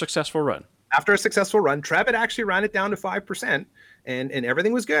after a successful run. After a successful run, Trev had actually ran it down to 5%, and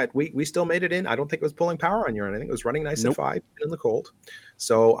everything was good. We still made it in. I don't think it was pulling power on you or anything. It was running nice at 5 in the cold.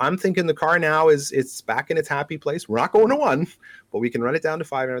 So I'm thinking the car now it's back in its happy place. We're not going to 1, but we can run it down to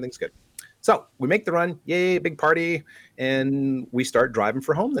 5 and everything's good. So we make the run, yay, big party, and we start driving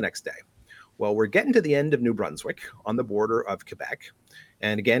for home the next day. Well, we're getting to the end of New Brunswick on the border of Quebec.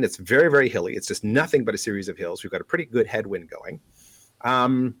 And again, it's very, very hilly. It's just nothing but a series of hills. We've got a pretty good headwind going.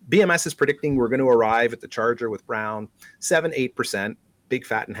 BMS is predicting we're going to arrive at the charger with Brown 7-8%, big,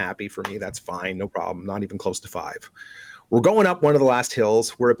 fat, and happy for me. That's fine, no problem, not even close to 5. We're going up one of the last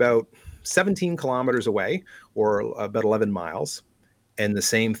hills. We're about 17 kilometers away, or about 11 miles, and the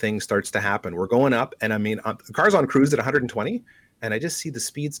same thing starts to happen. We're going up, and the car's on cruise at 120, and I just see the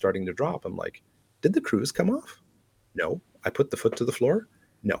speed starting to drop. I'm like, did the cruise come off? No. I put the foot to the floor?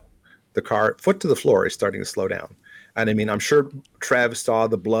 No. The car, foot to the floor, is starting to slow down. And I'm sure Trev saw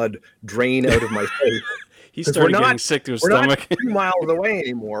the blood drain out of my face. He started getting sick to his stomach. We're not 3 miles away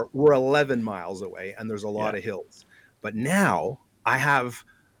anymore. We're 11 miles away, and there's a lot of hills. But now I have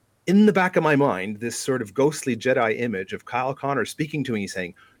in the back of my mind, this sort of ghostly Jedi image of Kyle Connor speaking to me,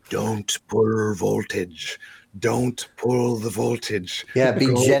 saying, "Don't pull voltage. Don't pull the voltage." Yeah,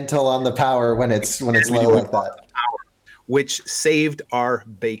 be gentle on the power when it's low like that. Which saved our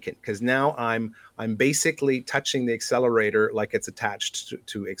bacon, because now I'm basically touching the accelerator like it's attached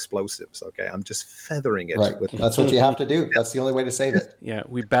to explosives. Okay, I'm just feathering it. Right, that's what you have to do. That's the only way to save it. Yeah,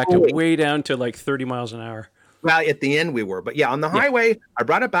 we backed it way down to like 30 miles an hour. Well, at the end we were, but yeah, on the highway, I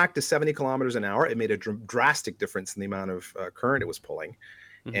brought it back to 70 kilometers an hour. It made a drastic difference in the amount of current it was pulling.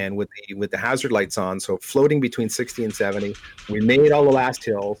 And with the hazard lights on, so floating between 60 and 70, we made all the last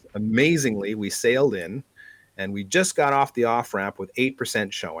hills. Amazingly, we sailed in, and we just got off the off ramp with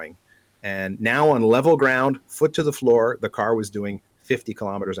 8% showing. And now on level ground, foot to the floor, the car was doing 50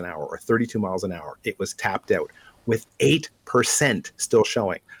 kilometers an hour or 32 miles an hour. It was tapped out with 8% still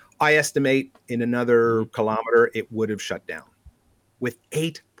showing. I estimate in another kilometer, it would have shut down with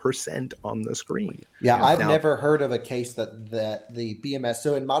 8% on the screen. Yeah, I've never heard of a case that the BMS.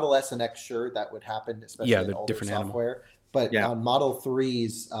 So in Model S and X, sure, that would happen, especially in older different software. Animal. But on Model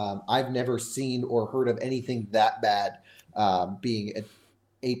 3s, I've never seen or heard of anything that bad being at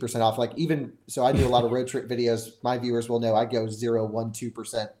 8% off. Like even so, I do a lot of road trip videos. My viewers will know I go 0, 1,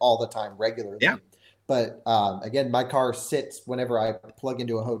 2% all the time regularly. Yeah. But again, my car sits whenever I plug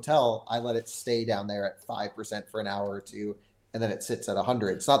into a hotel. I let it stay down there at 5% for an hour or two, and then it sits at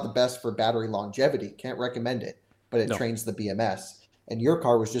 100. It's not the best for battery longevity. Can't recommend it, but it trains the BMS. And your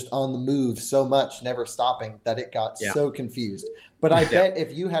car was just on the move so much, never stopping, that it got so confused. But I bet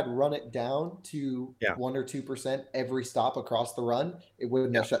if you had run it down to 1 or 2% every stop across the run, it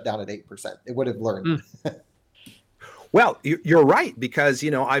wouldn't have shut down at 8%. It would have learned. Well, you're right, because,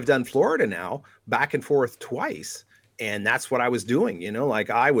 I've done Florida now back and forth twice. And that's what I was doing, like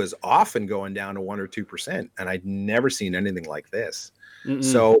I was often going down to 1 or 2%, and I'd never seen anything like this. Mm-mm.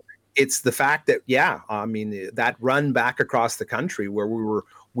 So it's the fact that, that run back across the country where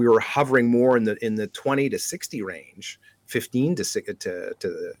we were hovering more in the 20 to 60 range, 15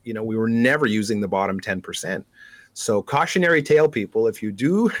 to we were never using the bottom 10%. So cautionary tale, people, if you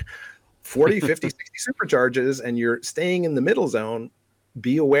do 40, 50, 60 supercharges and you're staying in the middle zone,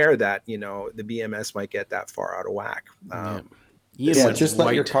 be aware that, the BMS might get that far out of whack. Just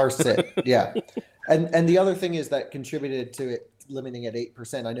let your car sit. Yeah. And the other thing is that contributed to it limiting at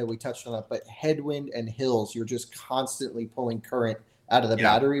 8%. I know we touched on it, but headwind and hills, you're just constantly pulling current out of the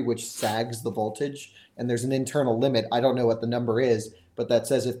battery, which sags the voltage. And there's an internal limit. I don't know what the number is, but that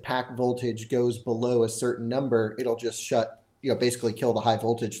says if pack voltage goes below a certain number, it'll just basically kill the high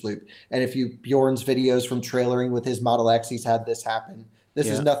voltage loop. And if Bjorn's videos from trailering with his Model X, he's had this happen. This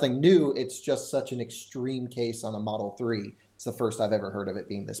is nothing new. It's just such an extreme case on a Model 3. It's the first I've ever heard of it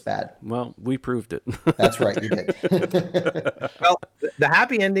being this bad. Well, we proved it. That's right, you did. Well, the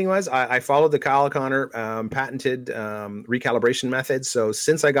happy ending was I followed the Kyle Connor patented recalibration method. So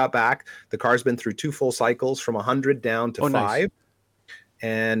since I got back, the car's been through 2 full cycles from 100 down to 5. Nice.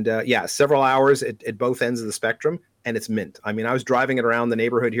 And several hours at both ends of the spectrum. And it's mint. I mean, I was driving it around the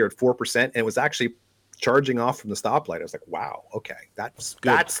neighborhood here at 4%, and it was actually charging off from the stoplight. I was like, wow, okay, that's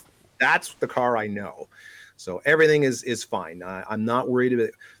the car I know. So everything is fine. I'm not worried about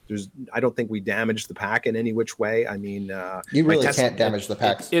it. I don't think we damaged the pack in any which way. I mean, you really can't damage the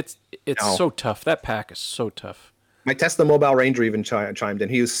pack. It's so tough. That pack is so tough. My Tesla Mobile Ranger even chimed in.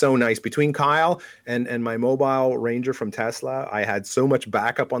 He was so nice. Between Kyle and my Mobile Ranger from Tesla, I had so much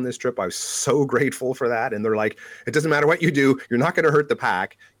backup on this trip. I was so grateful for that. And they're like, it doesn't matter what you do. You're not going to hurt the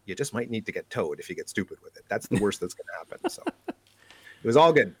pack. You just might need to get towed if you get stupid with it. That's the worst that's going to happen. So it was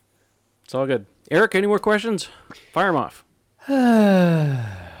all good. It's all good. Eric, any more questions? Fire them off. Well,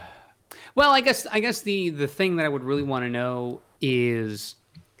 I guess the thing that I would really want to know is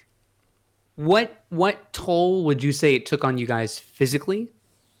what toll would you say it took on you guys physically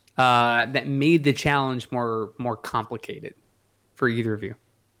that made the challenge more complicated for either of you?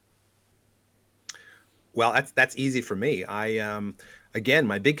 Well, that's easy for me. Again,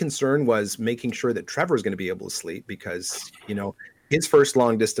 my big concern was making sure that Trevor was going to be able to sleep because, his first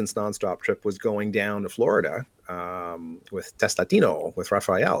long distance nonstop trip was going down to Florida with Testatino, with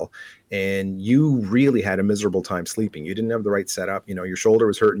Rafael. And you really had a miserable time sleeping. You didn't have the right setup. Your shoulder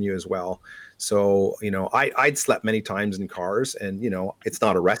was hurting you as well. So, I'd slept many times in cars and, it's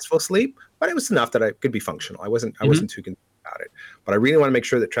not a restful sleep, but it was enough that I could be functional. I wasn't too concerned about it, but I really want to make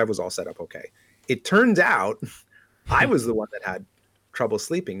sure that Trev was all set up okay. It turns out I was the one that had trouble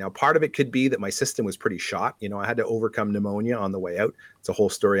sleeping. Now, part of it could be that my system was pretty shot. I had to overcome pneumonia on the way out. It's a whole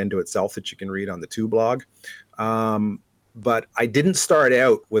story unto itself that you can read on the 2 blog. but I didn't start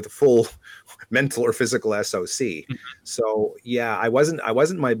out with a full mental or physical SOC. So yeah, I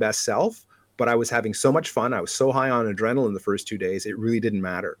wasn't my best self, but I was having so much fun. I was so high on adrenaline the first 2 days. It really didn't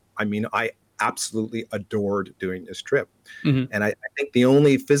matter. I mean, I absolutely adored doing this trip. And I think the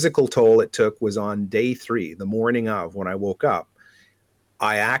only physical toll it took was on day 3, the morning of, when I woke up.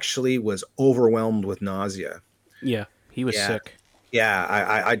 I actually was overwhelmed with nausea. Yeah, he was sick.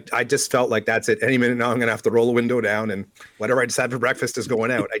 Yeah, I just felt like that's it. Any minute now, I'm going to have to roll the window down, and whatever I decide for breakfast is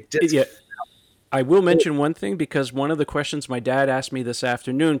going out. I will mention one thing, because one of the questions my dad asked me this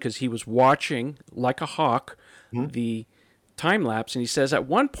afternoon, because he was watching like a hawk the time lapse, and he says, at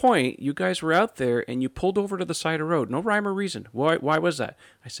one point you guys were out there and you pulled over to the side of the road. No rhyme or reason. Why was that?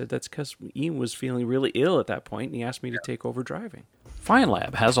 I said, that's because Ian was feeling really ill at that point, and he asked me to take over driving.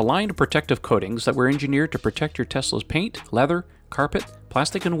 FineLab has a line of protective coatings that were engineered to protect your Tesla's paint, leather, carpet,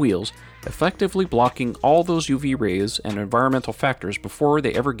 plastic, and wheels, effectively blocking all those UV rays and environmental factors before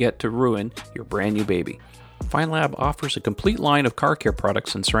they ever get to ruin your brand new baby. FineLab offers a complete line of car care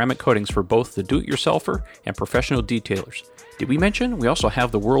products and ceramic coatings for both the do-it-yourselfer and professional detailers. Did we mention we also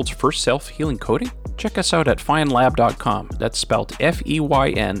have the world's first self-healing coating? Check us out at finelab.com, that's spelled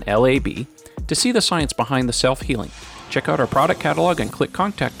FEYNLAB, to see the science behind the self-healing. Check out our product catalog and click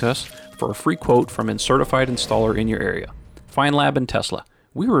Contact Us for a free quote from a certified installer in your area. FineLab and Tesla,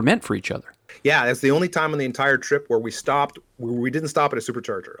 we were meant for each other. Yeah, that's the only time on the entire trip where we stopped. We didn't stop at a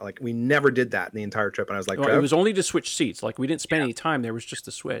supercharger. Like, we never did that in the entire trip. And I was like, well, it was only to switch seats. Like, we didn't spend any time there. Was just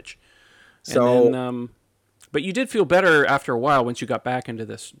a switch. So, and then, but you did feel better after a while once you got back into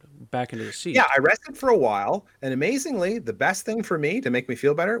the seat. Yeah, I rested for a while, and amazingly, the best thing for me to make me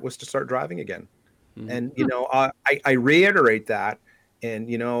feel better was to start driving again. And I reiterate that.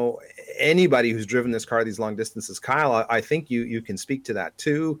 And anybody who's driven this car these long distances, Kyle, I think you can speak to that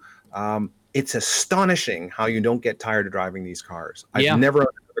too. It's astonishing how you don't get tired of driving these cars. I've never owned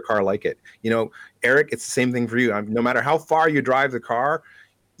another car like it. Eric, it's the same thing for you. No matter how far you drive the car,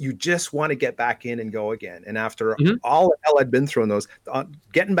 you just want to get back in and go again. And after all the hell I'd been through in those,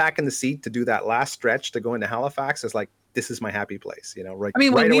 getting back in the seat to do that last stretch to go into Halifax is like, this is my happy place. Right. I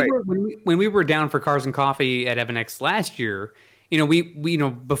mean, right away. When we were down for Cars and Coffee at Evanex last year, we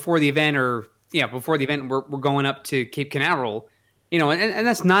before the event, we're going up to Cape Canaveral, and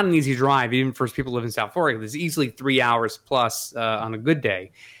that's not an easy drive, even for people who live in South Florida. There's easily 3 hours plus on a good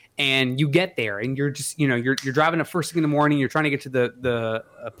day. And you get there and you're just, you're driving up first thing in the morning. You're trying to get to the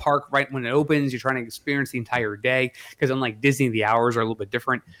park right when it opens. You're trying to experience the entire day, because unlike Disney, the hours are a little bit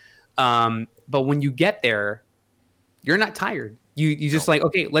different. But when you get there, you're not tired. You just like,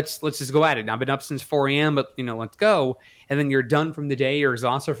 okay, let's just go at it. Now, I've been up since 4 a.m., but let's go. And then you're done from the day. You're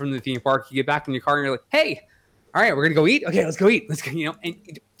exhausted from the theme park. You get back in your car and you're like, hey, all right, we're gonna go eat. Okay, let's go eat. Let's go.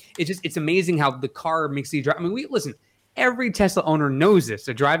 And it's amazing how the car makes you drive. I mean, listen. Every Tesla owner knows this.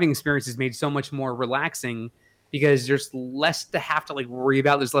 The driving experience is made so much more relaxing because there's less to have to worry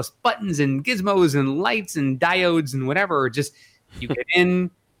about. There's less buttons and gizmos and lights and diodes and whatever. Just you get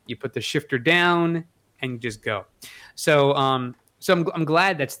in, you put the shifter down, and you just go. So, I'm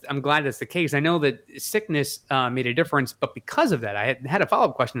glad that's the case. I know that sickness made a difference, but because of that, I had a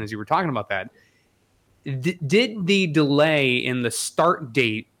follow-up question as you were talking about that. Did the delay in the start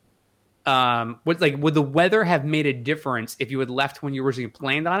date? Would the weather have made a difference if you had left when you originally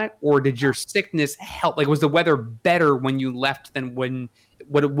planned on it, or did your sickness help? Was the weather better when you left than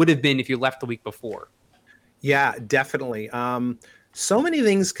what it would have been if you left the week before? Yeah, definitely. So many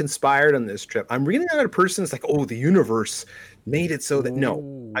things conspired on this trip. I'm reading about a person that's like, oh, the universe made it so that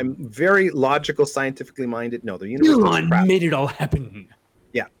no. I'm very logical, scientifically minded. No, the universe made it all happen.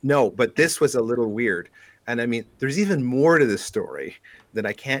 Yeah, no, but this was a little weird. And I mean, there's even more to this story that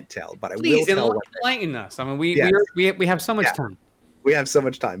I can't tell, but Please, I will tell. Enlighten us. I mean, we have so much time. We have so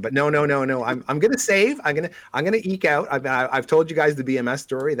much time, but no. I'm gonna save. I'm gonna eke out. I've told you guys the BMS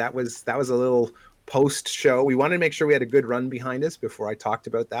story. That was a little post show. We wanted to make sure we had a good run behind us before I talked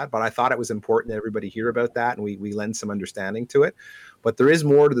about that, but I thought it was important that everybody hear about that, and we lend some understanding to it. But there is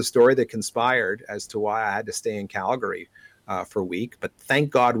more to the story that conspired as to why I had to stay in Calgary for a week, but thank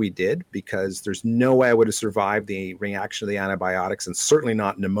God we did, because there's no way I would have survived the reaction to the antibiotics, and certainly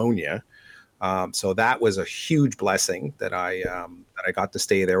not pneumonia. So that was a huge blessing that I got to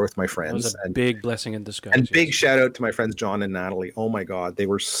stay there with my friends. It was a big blessing in disguise. And big shout out to my friends John and Natalie. Oh my God, they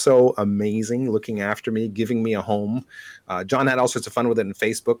were so amazing, looking after me, giving me a home. John had all sorts of fun with it in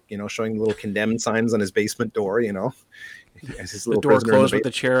Facebook, showing little condemned signs on his basement door. as his The little door prisoner in closed the with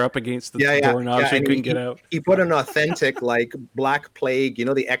the chair up against the yeah, doorknob, so he and couldn't get out. he put an authentic like Black Plague,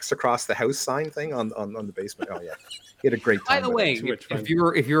 the X across the house sign thing on the basement. Oh yeah, he had a great time. By the with way, it. Too much fun.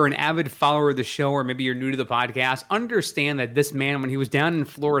 if you're an avid follower of the show, or maybe you're new to the podcast, understand that this man, when he was down in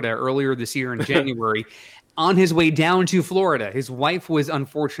Florida earlier this year in January, on his way down to Florida, his wife was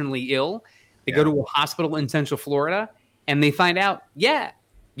unfortunately ill. They go Yeah. to a hospital in Central Florida, and they find out, yeah,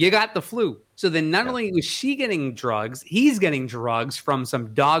 you got the flu. So then not only was she getting drugs, he's getting drugs from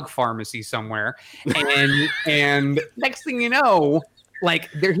some dog pharmacy somewhere. And next thing you know, like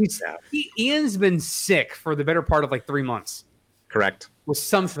Ian's been sick for the better part of like 3 months Correct. with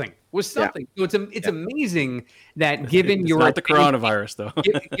something. So it's amazing that given It's your not the coronavirus, though.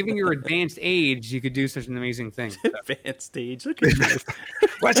 given your advanced age, you could do such an amazing thing. Advanced stage. Look at you.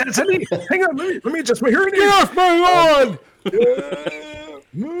 What's that, Cindy? Hang on, let me adjust my hearing Get off my lawn!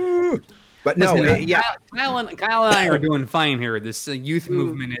 But no, Listen, yeah, Kyle and I are doing fine here. This youth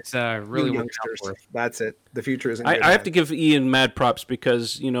movement is really you working out youngsters. for us. That's it. The future isn't. I have to give Ian mad props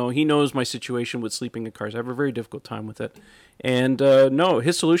because he knows my situation with sleeping in cars. I have a very difficult time with it, and no,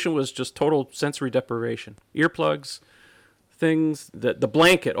 his solution was just total sensory deprivation. Earplugs, things, the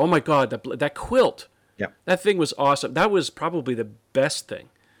blanket. Oh my God, that quilt. Yeah. That thing was awesome. That was probably the best thing.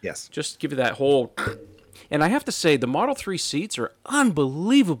 Yes. Just give you that whole. And I have to say, the Model 3 seats are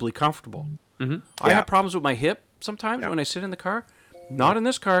unbelievably comfortable. Mm-hmm. I Yeah. have problems with my hip sometimes when I sit in the car. Not in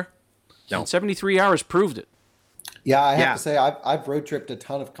this car. No. And 73 hours proved it. Yeah, I have Yeah. to say I've road tripped a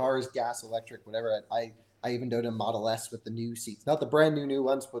ton of cars, gas, electric, whatever. I even did a Model S with the new seats, not the brand new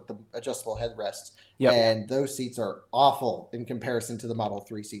ones, but the adjustable headrests. Yep. And those seats are awful in comparison to the Model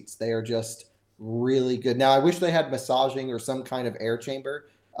 3 seats. They are just really good. Now I wish they had massaging or some kind of air chamber,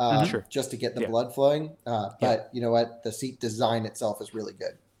 Sure. just to get the Yeah. blood flowing. But you know what? The seat design itself is really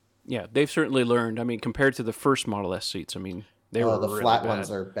good. Yeah, they've certainly learned. I mean, compared to the first Model S seats, I mean, they were The really flat bad.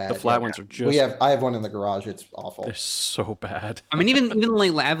 ones are bad. The flat Yeah. ones are just. I have one in the garage. It's awful. They're so bad. I mean, even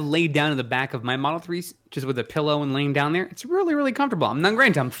like I've laid down in the back of my Model 3s just with a pillow and laying down there. It's really, really comfortable. I'm not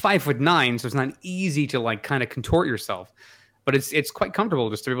granted, I'm 5'9", so it's not easy to like kind of contort yourself, but it's quite comfortable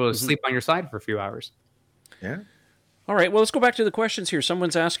just to be able to sleep on your side for a few hours. Yeah. All right, well, let's go back to the questions here.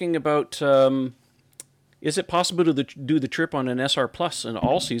 Someone's asking about, is it possible to do the trip on an SR Plus in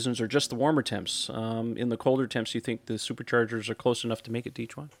all seasons or just the warmer temps? In the colder temps, do you think the superchargers are close enough to make it to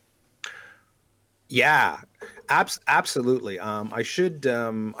each one? Yeah, absolutely. I should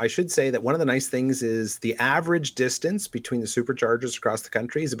say that one of the nice things is the average distance between the superchargers across the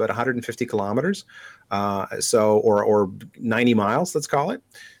country is about 150 kilometers, or 90 miles, let's call it.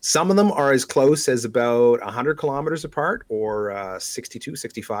 Some of them are as close as about 100 kilometers apart, or 62,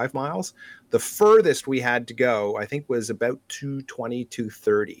 65 miles. The furthest we had to go, I think, was about 220,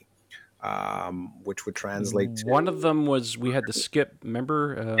 230. Which would translate to One of them was we had to skip,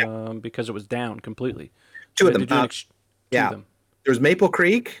 remember, because it was down completely. two We of had them. to do two of them. There's Maple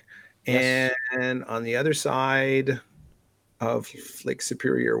Creek, Yes. and on the other side of Lake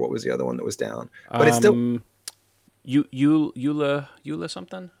Superior, what was the other one that was down? But it's still Eula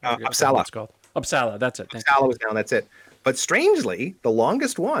something? I forget Uppsala. what it's called. Uppsala, that's it. Thank you. Uppsala was down. That's it. But strangely, the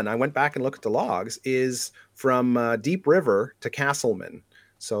longest one, I went back and looked at the logs, is from Deep River to Castleman.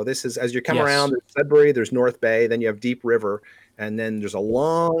 So this is, as you come Yes. around, there's Sudbury, there's North Bay, then you have Deep River, and then there's a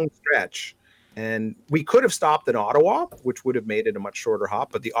long stretch. And we could have stopped in Ottawa, which would have made it a much shorter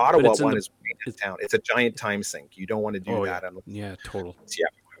hop. But the Ottawa it's in one the- is way downtown. It's a giant time sink. You don't want to do Oh, that. Yeah, total. Yeah,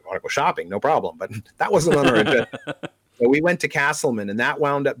 I want to go shopping, no problem. But that wasn't on our agenda. So we went to Castleman, and that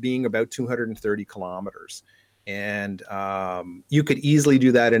wound up being about 230 kilometers. And you could easily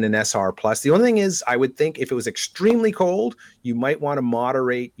do that in an SR Plus. The only thing is, I would think if it was extremely cold, you might want to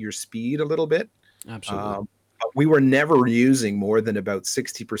moderate your speed a little bit. Absolutely. But we were never using more than about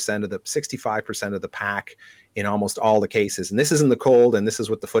 65% of the pack in almost all the cases. And this is in the cold, and this is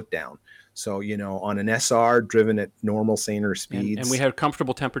with the foot down. So, on an SR driven at normal, saner speeds. And we had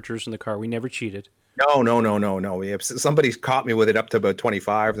comfortable temperatures in the car. We never cheated. No. We have, somebody's caught me with it up to about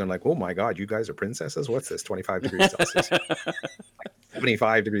 25. And they're like, oh my God, you guys are princesses? What's this? 25 degrees Celsius.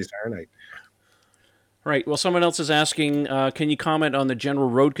 75 degrees Fahrenheit. Right. Well, someone else is asking, can you comment on the general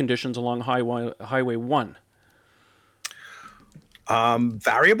road conditions along Highway 1?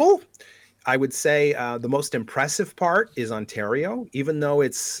 Variable. I would say the most impressive part is Ontario. Even though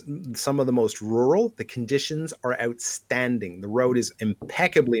it's some of the most rural, the conditions are outstanding. The road is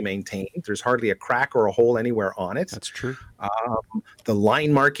impeccably maintained. There's hardly a crack or a hole anywhere on it. That's true. The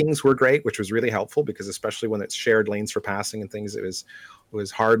line markings were great, which was really helpful because especially when it's shared lanes for passing and things, it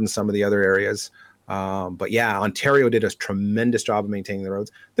was hard in some of the other areas. But yeah, Ontario did a tremendous job of maintaining the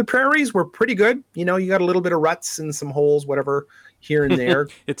roads. The prairies were pretty good. You know, you got a little bit of ruts and some holes, whatever, here and there.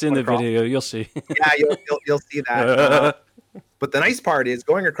 It's in the video. You'll see. Yeah, you'll see that. But the nice part is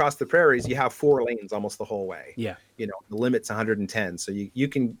going across the prairies, you have 4 lanes almost the whole way. Yeah. You know, the limit's 110. So you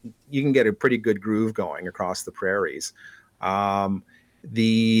can get a pretty good groove going across the prairies.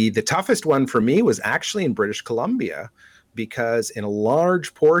 The toughest one for me was actually in British Columbia, because in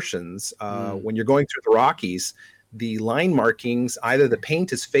large portions, when you're going through the Rockies, the line markings, either the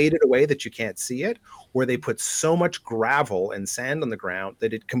paint is faded away that you can't see it, or they put so much gravel and sand on the ground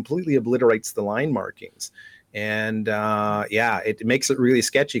that it completely obliterates the line markings. And it makes it really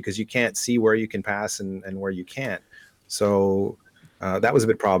sketchy because you can't see where you can pass and where you can't. So that was a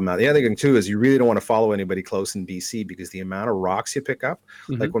bit problematic. The other thing too is you really don't want to follow anybody close in BC, because the amount of rocks you pick up.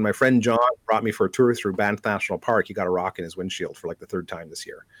 Like when my friend John brought me for a tour through Banff National Park, he got a rock in his windshield for like the 3rd time this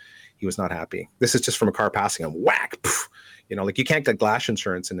year. He was not happy. This is just from a car passing him. Whack! Poof. You know, like you can't get glass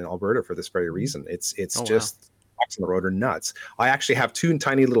insurance in Alberta for this very reason. It's just rocks on the road are nuts. I actually have 2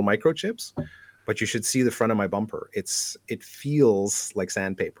 tiny little microchips, but you should see the front of my bumper. It feels like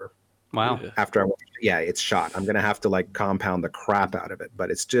sandpaper. Wow. After it's shot. I'm gonna have to like compound the crap out of it, but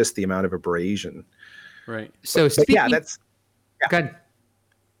it's just the amount of abrasion. Right. So that's good.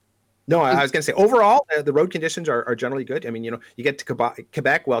 No, I was gonna say overall the road conditions are generally good. I mean, you know, you get to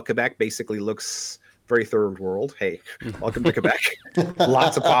Quebec. Well, Quebec basically looks very third world. Hey, welcome to Quebec.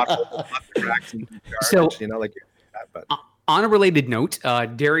 Lots of potholes, lots of cracks and garbage, you know, like that. But on a related note,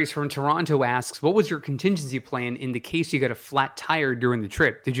 Darius from Toronto asks, what was your contingency plan in the case you got a flat tire during the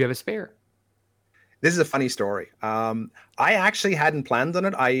trip? Did you have a spare? This is a funny story. I actually hadn't planned on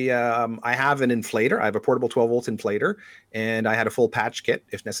it. I have an inflator. I have a portable 12-volt inflator, and I had a full patch kit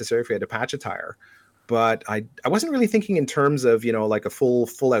if necessary if we had to patch a tire. But I wasn't really thinking in terms of, you know, like a full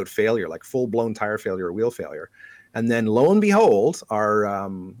out failure, like full blown tire failure or wheel failure. And then lo and behold,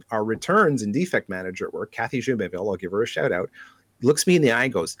 our returns and defect manager at work, Kathy Jumeville, I'll give her a shout out, looks me in the eye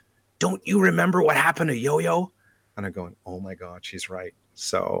and goes, "Don't you remember what happened to Yo-Yo?" And I'm going, oh my God, she's right.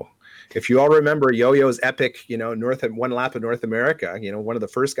 So if you all remember Yo-Yo's epic, you know, one lap of North America, you know, one of the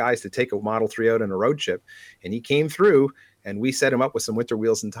first guys to take a Model 3 out on a road trip, and he came through and we set him up with some winter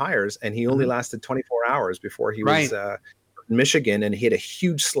wheels and tires, and he only lasted 24 hours before he was in Michigan, and he had a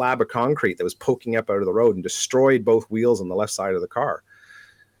huge slab of concrete that was poking up out of the road and destroyed both wheels on the left side of the car.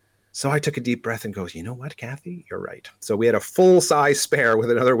 So I took a deep breath and goes, you know what, Kathy, you're right. So we had a full size spare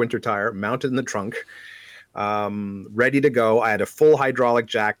with another winter tire mounted in the trunk, ready to go. I had a full hydraulic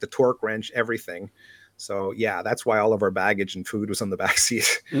jack, the torque wrench, everything. So yeah, that's why all of our baggage and food was on the back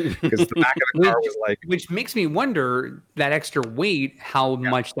seat, because the back of the car was like. Which makes me wonder, that extra weight, how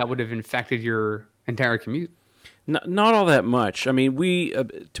much that would have infected your entire commute. Not all that much. I mean, we,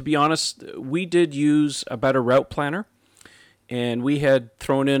 to be honest, we did use a better route planner, and we had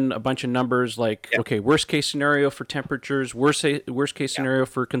thrown in a bunch of numbers like, okay, worst case scenario for temperatures, worst case scenario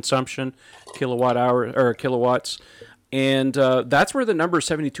for consumption, kilowatt hour or kilowatts, and that's where the number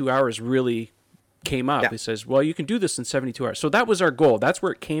 72 hours really came up. It says, well, you can do this in 72 hours. So that was our goal. That's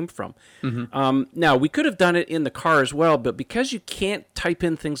where it came from. Now, we could have done it in the car as well, but because you can't type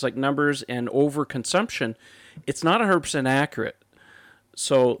in things like numbers and overconsumption, it's not 100% accurate.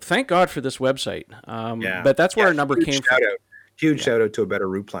 So thank God for this website. But that's where our number came from. Huge shout out to A Better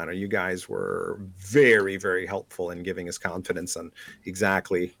Route Planner. You guys were very, very helpful in giving us confidence on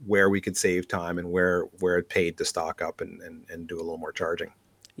exactly where we could save time and where it paid to stock up and do a little more charging.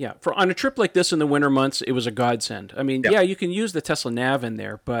 Yeah, on a trip like this in the winter months, it was a godsend. I mean, you can use the Tesla Nav in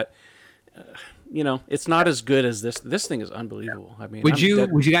there, but you know, it's not as good as this. This thing is unbelievable. I mean, would you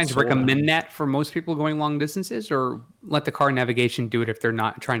guys recommend that for most people going long distances, or let the car navigation do it if they're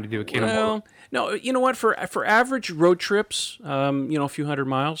not trying to do a cannonball? Well, no, you know what? For average road trips, you know, a few hundred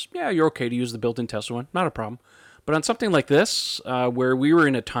miles, you're okay to use the built-in Tesla one, not a problem. But on something like this, where we were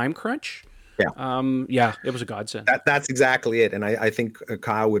in a time crunch. It was a godsend. That's exactly it. And I think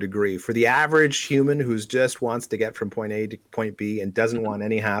Kyle would agree. For the average human who's just wants to get from point A to point B and doesn't want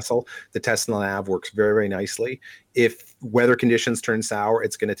any hassle, the Tesla Nav works very, very nicely. If weather conditions turn sour,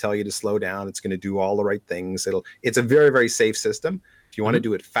 it's going to tell you to slow down. It's going to do all the right things. It's a very, very safe system. If you want to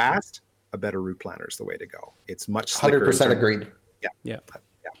do it fast, A Better Route Planner is the way to go. It's much slicker. 100% agreed. Yeah.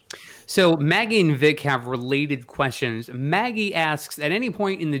 So Maggie and Vic have related questions. Maggie asks, at any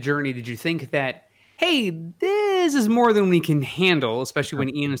point in the journey, did you think that, hey, this is more than we can handle, especially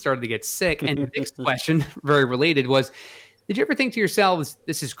when Ian started to get sick? And Vic's question, very related, was, did you ever think to yourselves,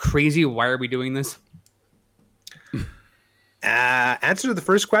 this is crazy, why are we doing this? Answer to the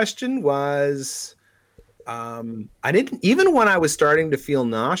first question was, I didn't, even when I was starting to feel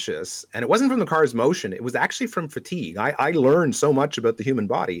nauseous, and it wasn't from the car's motion, it was actually from fatigue. I learned so much about the human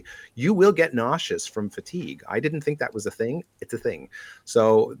body. You will get nauseous from fatigue. I didn't think that was a thing. It's a thing.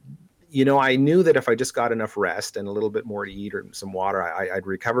 So, you know, I knew that if I just got enough rest and a little bit more to eat or some water, I'd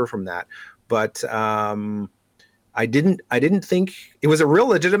recover from that. But I didn't think it was a real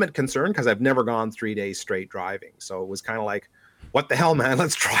legitimate concern, because I've never gone 3 days straight driving. So it was kind of like, what the hell, man,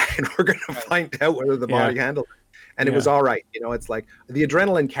 let's try and we're going to find out whether the body handles it. And it was all right. You know, it's like the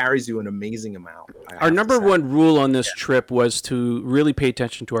adrenaline carries you an amazing amount. Our number one rule on this trip was to really pay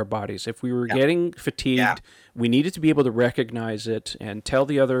attention to our bodies. If we were getting fatigued, we needed to be able to recognize it and tell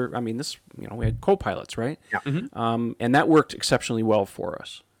the other. I mean, this, you know, we had co-pilots, right? Yeah. And that worked exceptionally well for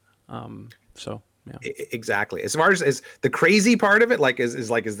us. So. Yeah. Exactly. As far as the crazy part of it, like, is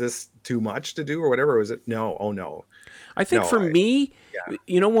this too much to do or whatever? Or was it no? Oh no. I think for me,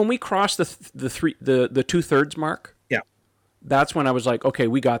 you know, when we crossed the 2/3 mark, that's when I was like, okay,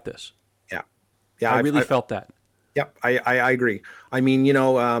 we got this. Yeah, I really felt that. Yep, I agree. I mean, you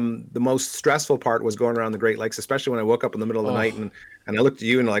know, the most stressful part was going around the Great Lakes, especially when I woke up in the middle of the night and I looked at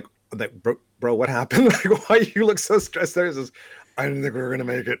you and like, bro, what happened? Like, why you look so stressed? There, I didn't think we were going to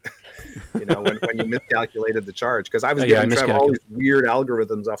make it. You know, when you miscalculated the charge, because I was getting all these weird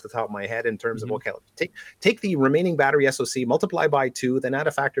algorithms off the top of my head in terms of, okay, take the remaining battery SOC, multiply by 2, then add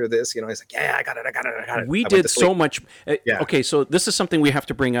a factor of this. You know, it's like, I got it. We did so much. Okay, so this is something we have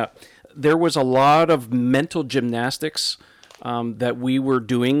to bring up. There was a lot of mental gymnastics that we were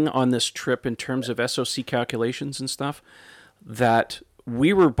doing on this trip in terms of SOC calculations and stuff, that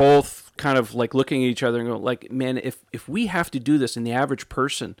we were both kind of like looking at each other and going, like, man, if we have to do this and the average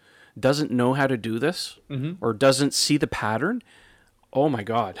person doesn't know how to do this or doesn't see the pattern, oh my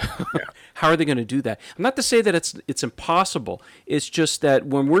God, how are they going to do that? I'm not to say that it's impossible. It's just that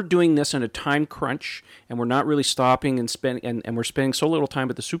when we're doing this in a time crunch and we're not really stopping and and we're spending so little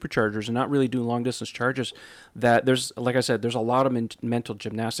time at the superchargers and not really doing long distance charges, that there's, like I said, there's a lot of mental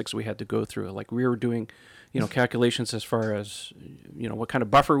gymnastics we had to go through. Like we were doing, you know, calculations as far as, you know, what kind of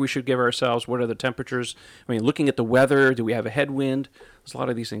buffer we should give ourselves, what are the temperatures, I mean, looking at the weather, do we have a headwind? There's a lot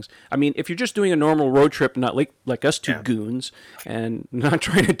of these things. I mean, if you're just doing a normal road trip, not like us two goons, and not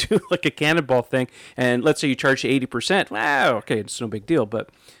trying to do like a cannonball thing, and let's say you charge 80%, wow, okay, it's no big deal. But,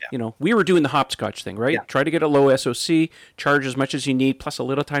 you know, we were doing the hopscotch thing, right? Try to get a low SOC, charge as much as you need, plus a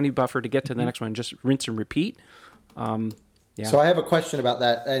little tiny buffer to get to the next one, just rinse and repeat. So I have a question about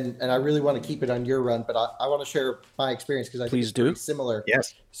that, and I really want to keep it on your run, but I want to share my experience because I think it's pretty similar.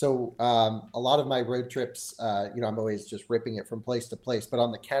 Yes. So a lot of my road trips, you know, I'm always just ripping it from place to place, but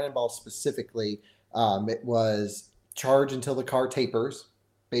on the Cannonball specifically, it was charge until the car tapers,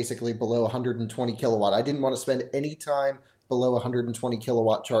 basically below 120 kilowatt. I didn't want to spend any time below 120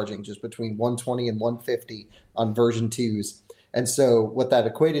 kilowatt charging, just between 120 and 150 on version 2s. And so what that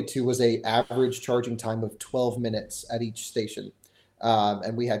equated to was a average charging time of 12 minutes at each station.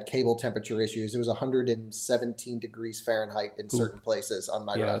 And we had cable temperature issues. It was 117 degrees Fahrenheit in certain places on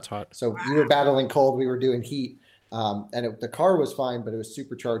my run. Yeah, that's hot. So we were battling cold, we were doing heat. And the car was fine, but it was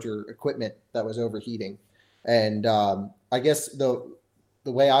supercharger equipment that was overheating. And I guess the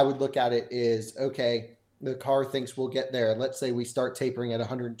way I would look at it is, okay, the car thinks we'll get there. Let's say we start tapering at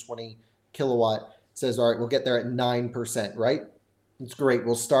 120 kilowatt. It says, all right, we'll get there at 9%, right? It's great.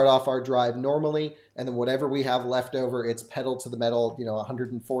 We'll start off our drive normally, and then whatever we have left over, it's pedal to the metal, you know,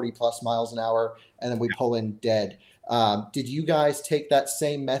 140 plus miles an hour, and then we pull in dead. Did you guys take that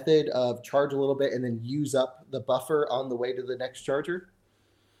same method of charge a little bit and then use up the buffer on the way to the next charger?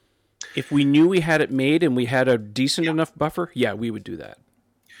 If we knew we had it made and we had a decent enough buffer, we would do that.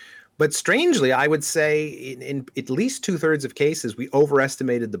 But strangely, I would say in at least 2/3 of cases, we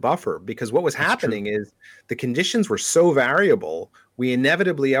overestimated the buffer, because what was happening is the conditions were so variable. We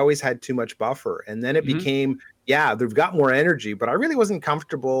inevitably always had too much buffer. And then it became, they've got more energy, but I really wasn't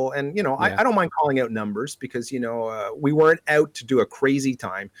comfortable. And, you know, I don't mind calling out numbers because, you know, we weren't out to do a crazy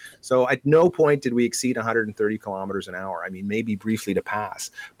time. So at no point did we exceed 130 kilometers an hour. I mean, maybe briefly to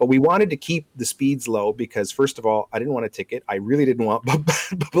pass, but we wanted to keep the speeds low because, first of all, I didn't want a ticket. I really didn't want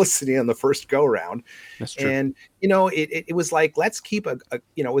publicity on the first go round. That's true. And, you know, it was like, let's keep it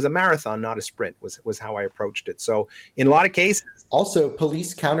was a marathon, not a sprint was how I approached it. So in a lot of cases. Also,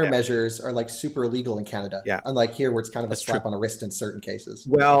 police countermeasures are like super illegal in Canada. Yeah. Unlike here, where it's kind of a slap on the wrist in certain cases.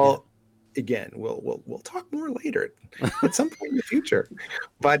 Well, again, we'll talk more later at some point in the future.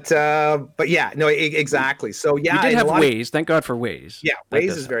 But yeah, no, exactly. So yeah, we did have Waze. Thank God for Waze. Yeah, Waze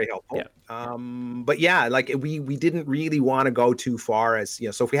is very helpful. Yeah. But yeah, like we didn't really want to go too far, as you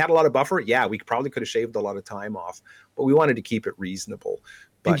know. So if we had a lot of buffer, we probably could have shaved a lot of time off. But we wanted to keep it reasonable.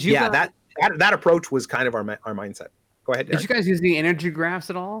 But that approach was kind of our mindset. Go ahead, Derek. Did you guys use the energy graphs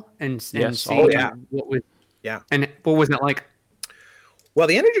at all? And Yes. see Oh, yeah. what was Yeah. and what was it like? Well,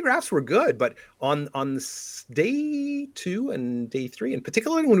 the energy graphs were good, but on day 2 and day 3, and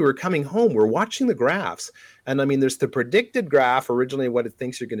particularly when we were coming home, we're watching the graphs. And I mean, there's the predicted graph, originally what it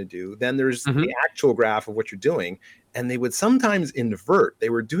thinks you're going to do. Then there's the actual graph of what you're doing. And they would sometimes invert. They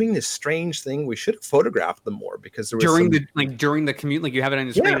were doing this strange thing. We should have photographed them more because there was during the commute, like you have it on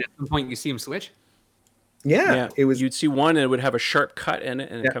your screen, at some point you see them switch. Yeah, it was. You'd see one and it would have a sharp cut in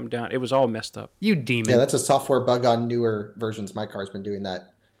it and it come down. It was all messed up. You demon. Yeah, that's a software bug on newer versions. My car's been doing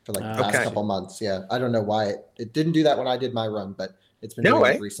that for like the past couple months. Yeah, I don't know why it didn't do that when I did my run, but it's been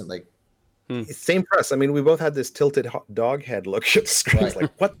doing it recently. Same for us. I mean, we both had this tilted dog head look at the screen. Right.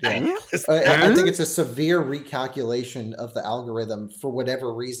 Like, what the hell is that? I think it's a severe recalculation of the algorithm for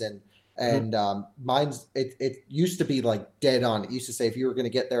whatever reason. And mine's it used to be like dead on. It used to say if you were going to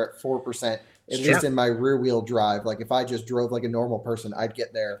get there at 4%, at least in my rear wheel drive, like if I just drove like a normal person, I'd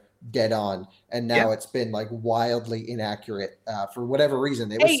get there dead on. And now it's been like wildly inaccurate for whatever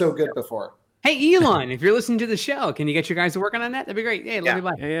reason. It was so good before. Hey, Elon, if you're listening to the show, can you get your guys to working on that? That'd be great. Hey, love you,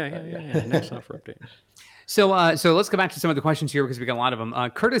 bye. Yeah. Next software update. So let's go back to some of the questions here because we got a lot of them.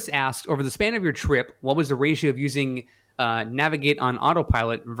 Curtis asked, over the span of your trip, what was the ratio of using Navigate on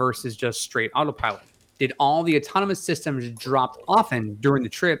autopilot versus just straight autopilot? Did all the autonomous systems drop often during the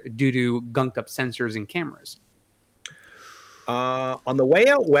trip due to gunked up sensors and cameras? On the way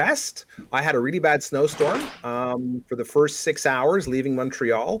out west, I had a really bad snowstorm for the first 6 hours leaving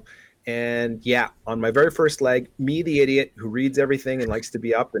Montreal. And on my very first leg, me, the idiot who reads everything and likes to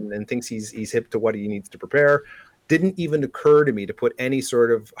be up and thinks he's hip to what he needs to prepare, didn't even occur to me to put any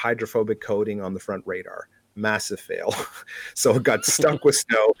sort of hydrophobic coating on the front radar. Massive fail. So it got stuck with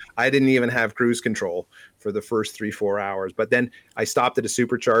snow. I didn't even have cruise control for the first 3-4 hours. But then I stopped at a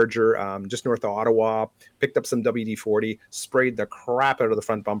supercharger just north of Ottawa, picked up some WD-40, sprayed the crap out of the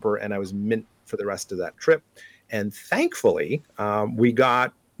front bumper, and I was mint for the rest of that trip. And thankfully, we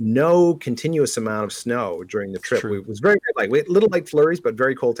got no continuous amount of snow during the trip. It was very light. We had little light flurries, but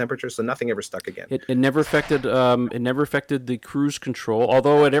very cold temperatures, so nothing ever stuck again. It never affected the cruise control.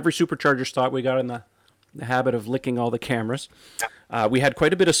 Although at every supercharger stop, we got in the habit of licking all the cameras. We had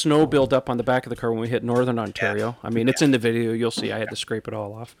quite a bit of snow build up on the back of the car when we hit northern Ontario. I mean, it's in the video. You'll see I had to scrape it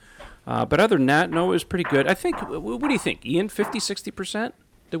all off. But other than that, no, it was pretty good. I think, what do you think, Ian, 50, 60%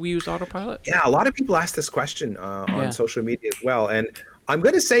 that we use autopilot? Yeah, a lot of people ask this question on social media as well. And I'm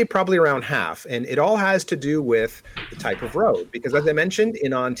going to say probably around half. And it all has to do with the type of road. Because as I mentioned,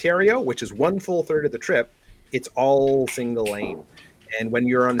 in Ontario, which is one full third of the trip, it's all single lane. And when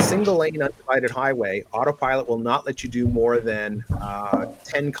you're on a single lane undivided highway, autopilot will not let you do more than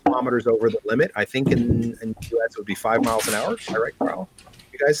 10 kilometers over the limit. I think in the US it would be 5 miles an hour. Am I right, Carl?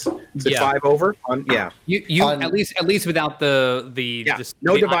 You guys, is it 5 over? You at least without the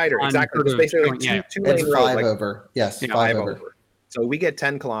no divider. Exactly. It's basically like two lane road. 5 over. Yes, 5 over. So we get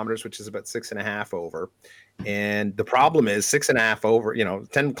 10 kilometers, which is about 6.5 over. And the problem is 6.5 over,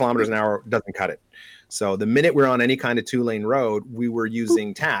 10 kilometers an hour doesn't cut it. So the minute we're on any kind of 2-lane road, we were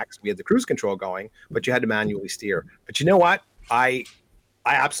using tax. We had the cruise control going, but you had to manually steer. But you know what? I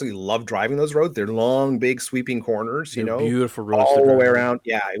absolutely love driving those roads. They're long, big, sweeping corners, beautiful roads all the way around.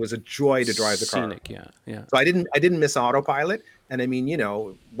 Yeah, it was a joy to drive the car. Scenic, yeah. So I didn't miss autopilot. And I mean,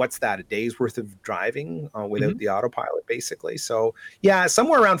 what's that? A day's worth of driving without the autopilot, basically. So yeah,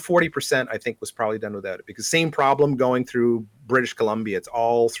 somewhere around 40%, I think, was probably done without it, because same problem going through British Columbia. It's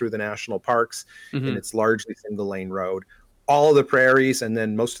all through the national parks, and it's largely single lane road. All the prairies, and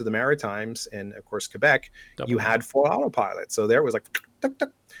then most of the Maritimes, and of course Quebec, you had full autopilot. So there was like, tuk,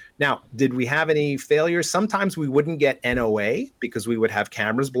 tuk. Now, did we have any failures? Sometimes we wouldn't get NOA because we would have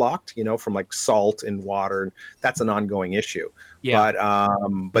cameras blocked, from like salt and water. And that's an ongoing issue. Yeah.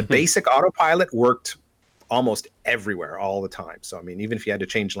 But basic autopilot worked almost everywhere all the time. So, I mean, even if you had to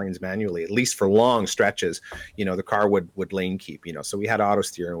change lanes manually, at least for long stretches, the car would lane keep, So we had auto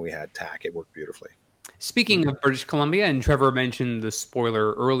steer and we had TAC. It worked beautifully. Speaking of British Columbia, and Trevor mentioned the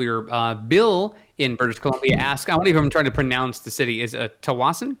spoiler earlier, Bill in British Columbia asked, I don't even try to pronounce the city, is it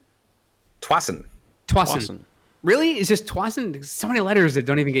Tsawwassen? Tsawwassen. Really? It's just Tsawwassen? So many letters that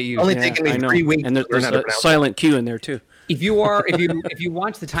don't even get used. Only taking me 3 weeks. And there's a silent Q in there too. If you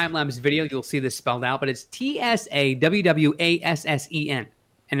watch the time lapse video, you'll see this spelled out, but it's TSAWWASSEN,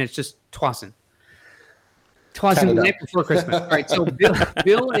 and it's just Tsawwassen. Tsawwassen the night before Christmas. All right, so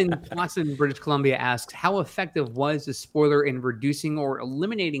Bill in Tsawwassen, British Columbia asks, how effective was the spoiler in reducing or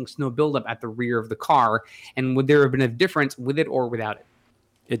eliminating snow buildup at the rear of the car, and would there have been a difference with it or without it?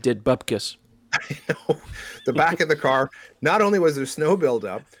 It did bupkis. I know. The back of the car, not only was there snow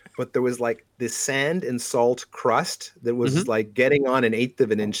buildup, but there was like this sand and salt crust that was like getting on an eighth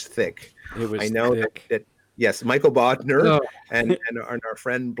of an inch thick. It was I know thick. that yes, Michael Bodner and our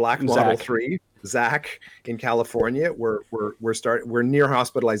friend Black Model 3, Zach in California, we're near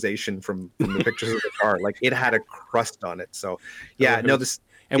hospitalization from the pictures of the car. Like it had a crust on it. So yeah,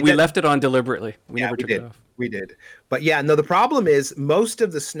 we left it on deliberately. We never took it off. We did. But yeah, no, the problem is most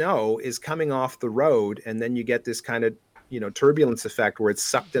of the snow is coming off the road, and then you get this kind of turbulence effect where it's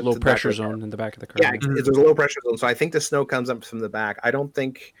sucked into low pressure zone in the back of the car. Yeah, there's a low pressure zone. So I think the snow comes up from the back. I don't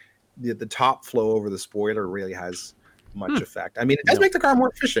think the top flow over the spoiler really has much effect. I mean, it does make the car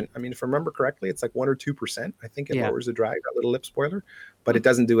more efficient. I mean, if I remember correctly, it's like 1 or 2%. I think it lowers the drag, that little lip spoiler, but it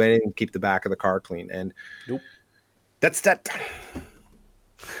doesn't do anything to keep the back of the car clean. And that's that.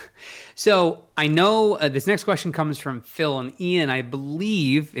 So I know this next question comes from Phil and Ian. I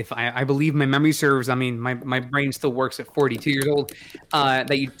believe, if I believe my memory serves, I mean, my brain still works at 42 years old,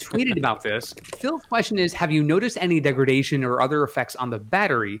 that you tweeted about this. Phil's question is, have you noticed any degradation or other effects on the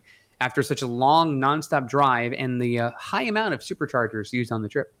battery after such a long nonstop drive and the high amount of superchargers used on the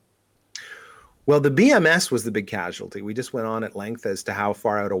trip? Well, the BMS was the big casualty. We just went on at length as to how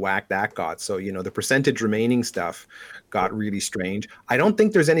far out of whack that got. So, the percentage remaining stuff got really strange. I don't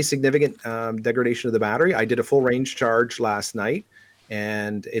think there's any significant degradation of the battery. I did a full range charge last night,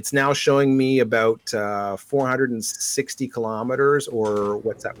 and it's now showing me about 460 kilometers, or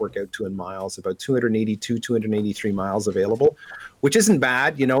what's that work out to in miles? About 282, 283 miles available, which isn't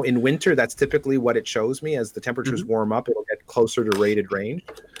bad. In winter, that's typically what it shows me. As the temperatures warm up, it'll get closer to rated range.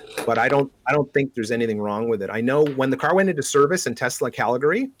 But I don't think there's anything wrong with it. I know when the car went into service in Tesla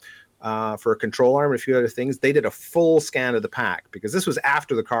Calgary for a control arm and a few other things, they did a full scan of the pack, because this was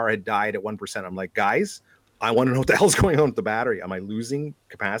after the car had died at 1%. I'm like, guys, I want to know what the hell's going on with the battery. Am I losing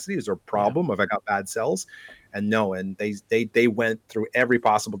capacity? Is there a problem? Have I got bad cells? And no, and they went through every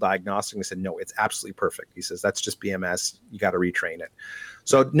possible diagnostic and said, no, it's absolutely perfect. He says, that's just BMS. You got to retrain it.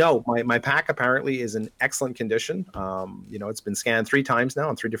 So no, my pack apparently is in excellent condition. It's been scanned 3 times now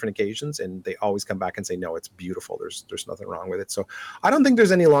on 3 different occasions, and they always come back and say, no, it's beautiful. There's nothing wrong with it. So I don't think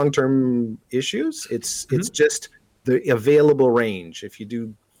there's any long-term issues. It's just the available range. If you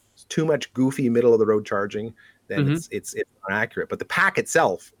do too much goofy middle of the road charging, then it's not accurate. But the pack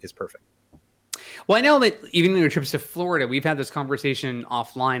itself is perfect. Well, I know that even in your trips to Florida, we've had this conversation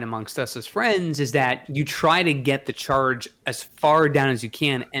offline amongst us as friends, is that you try to get the charge as far down as you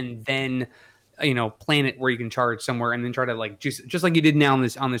can, and then, plan it where you can charge somewhere, and then try to just like you did now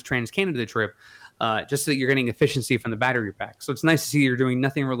on this Trans-Canada trip, just so that you're getting efficiency from the battery pack. So it's nice to see you're doing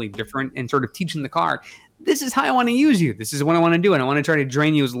nothing really different and sort of teaching the car, this is how I want to use you. This is what I want to do, and I want to try to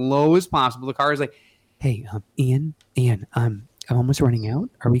drain you as low as possible. The car is like, hey, Ian, I'm almost running out.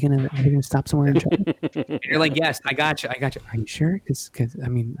 Are we gonna stop somewhere and try? And you're like, yes, I got you. Are you sure? Because I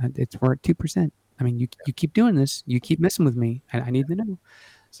mean, we're at 2%. I mean, you keep doing this. You keep messing with me. I need to know.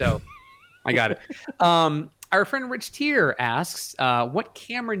 So, I got it. Our friend Rich Tier asks, what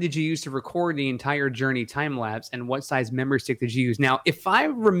camera did you use to record the entire journey time lapse, and what size memory stick did you use? Now, if I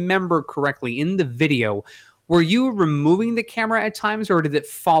remember correctly, in the video, were you removing the camera at times, or did it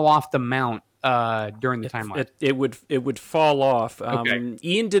fall off the mount during the time lapse? It would fall off. Okay.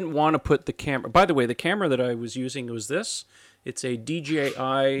 Ian didn't want to put the camera. By the way, the camera that I was using was this. It's a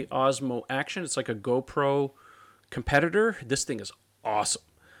DJI Osmo Action. It's like a GoPro competitor. This thing is awesome.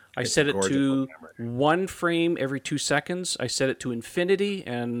 I set it to 1 frame every 2 seconds. I set it to infinity,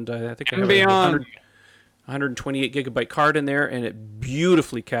 and I think I have a 128 gigabyte card in there, and it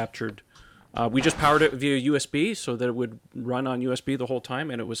beautifully captured. We just powered it via USB so that it would run on USB the whole time,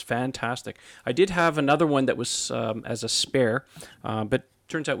 and it was fantastic. I did have another one that was as a spare, but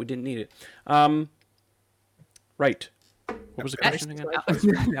turns out we didn't need it. Right. What was the question again?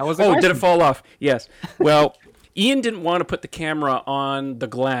 Did it fall off? Yes. Well, Ian didn't want to put the camera on the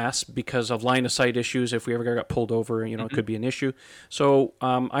glass because of line of sight issues. If we ever got pulled over, it could be an issue. So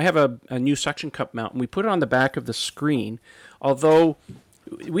I have a new suction cup mount, and we put it on the back of the screen. Although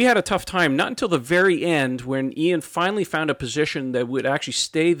we had a tough time, not until the very end when Ian finally found a position that would actually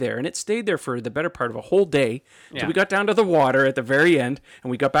stay there. And it stayed there for the better part of a whole day. Yeah. So we got down to the water at the very end,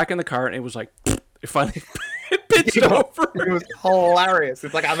 and we got back in the car, and it was like, it finally it pitched over. It was hilarious.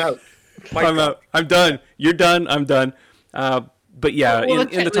 It's like, I'm out. I'm out. I'm done. You're done. I'm done. But yeah,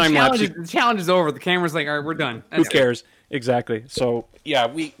 in the time lapse, the challenge is over. The camera's like, all right, we're done. Who cares? Exactly. So yeah,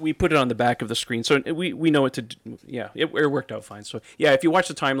 we put it on the back of the screen, so we know what to do. Yeah, it worked out fine. So yeah, if you watch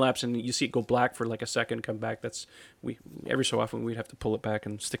the time lapse and you see it go black for like a second, come back. That's every so often we'd have to pull it back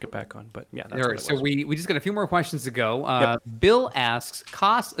and stick it back on. But yeah, that's All what right, it so was. we just got a few more questions to go. Yep. Bill asks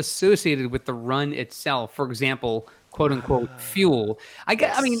costs associated with the run itself. For example, quote unquote fuel.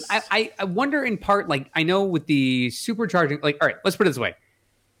 I mean, I wonder in part, like I know with the supercharging, like all right, let's put it this way.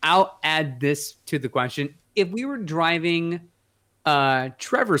 I'll add this to the question. If we were driving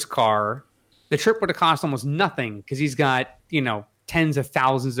Trevor's car, the trip would have cost almost nothing because he's got, tens of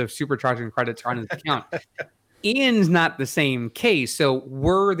thousands of supercharging credits on his account. Ian's not the same case. So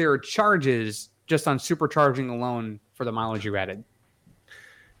were there charges just on supercharging alone for the mileage you added?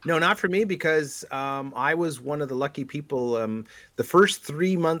 No, not for me, because I was one of the lucky people. The first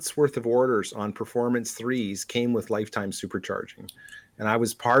 3 months worth of orders on Performance 3s came with lifetime supercharging. And I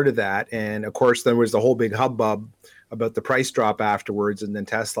was part of that. And of course, there was the whole big hubbub about the price drop afterwards. And then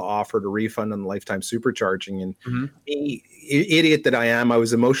Tesla offered a refund on the lifetime supercharging. And me, idiot that I am, I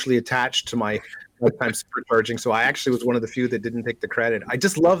was emotionally attached to my lifetime supercharging. So I actually was one of the few that didn't take the credit. I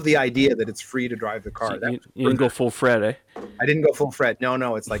just love the idea that it's free to drive the car. So you didn't go full Fred, eh? I didn't go full Fred. No.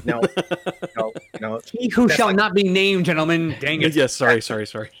 It's like, no. He who shall not be named, gentlemen. Dang it. Yes, sorry.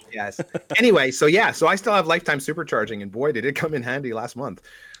 Yes. Anyway, so I still have lifetime supercharging, and boy, did it come in handy last month.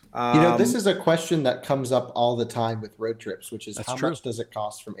 This is a question that comes up all the time with road trips, which is how much does it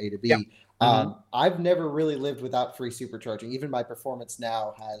cost from A to B? Yeah. I've never really lived without free supercharging. Even my Performance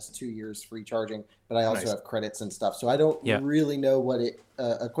now has 2 years free charging, but I also have credits and stuff. So I don't really know what it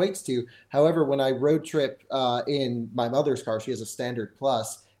equates to. However, when I road trip in my mother's car, she has a Standard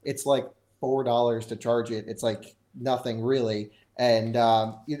Plus. It's like $4 to charge it. It's like nothing really. And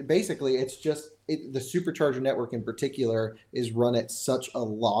basically, it's just the supercharger network in particular is run at such a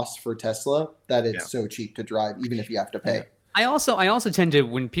loss for Tesla that it's so cheap to drive, even if you have to pay. I also tend to,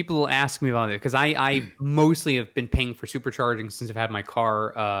 when people ask me about it, because I mostly have been paying for supercharging since I've had my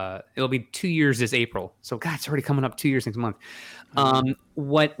car. It'll be 2 years this April. So God, it's already coming up 2 years next month.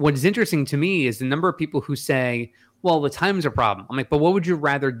 What is interesting to me is the number of people who say, well, the time's a problem. I'm like, but what would you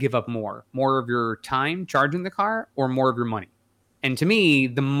rather give up more? More of your time charging the car or more of your money? And to me,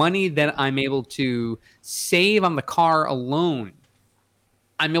 the money that I'm able to save on the car alone,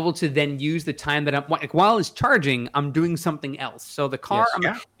 I'm able to then use the time that I'm like, while it's charging, I'm doing something else. So the car,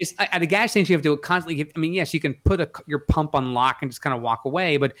 at a gas station, you have to constantly. I mean, yes, you can put your pump on lock and just kind of walk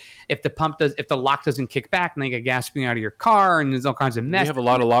away. But if the lock doesn't kick back, and then you get gas spewing out of your car, and there's all kinds of mess. We have a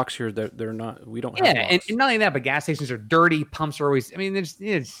lot of locks here that they're not. We don't have locks. And not only that, but gas stations are dirty. Pumps are always. I mean,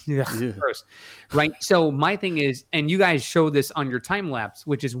 it's gross, right? So my thing is, and you guys show this on your time lapse,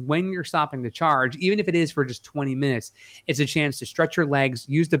 which is when you're stopping to charge, even if it is for just 20 minutes, it's a chance to stretch your legs,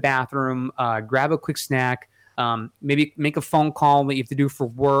 use the bathroom, grab a quick snack, maybe make a phone call that you have to do for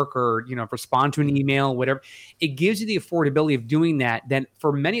work, or respond to an email, whatever. It gives you the affordability of doing that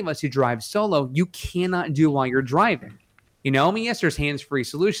for many of us who drive solo, you cannot do while you're driving. I mean, yes, there's hands-free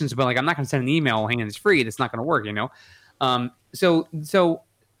solutions, but like I'm not going to send an email hands-free. That's not going to work. So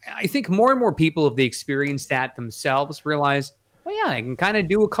I think more and more people, if they experience that themselves, realize, well, yeah, I can kind of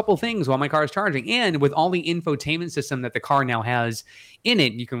do a couple things while my car is charging. And with all the infotainment system that the car now has in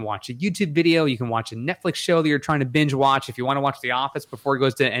it, you can watch a YouTube video, you can watch a Netflix show that you're trying to binge watch. If you want to watch The Office before it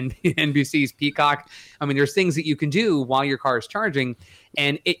goes to NBC's Peacock, I mean, there's things that you can do while your car is charging.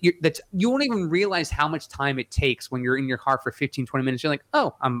 And you won't even realize how much time it takes when you're in your car for 15, 20 minutes. You're like,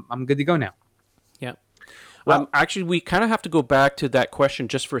 oh, I'm good to go now. Yeah. Actually, we kind of have to go back to that question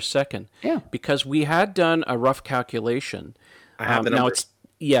just for a second. Yeah. Because we had done a rough calculation. I have the now numbers.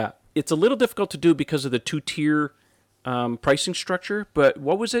 It's a little difficult to do because of the two-tier pricing structure. But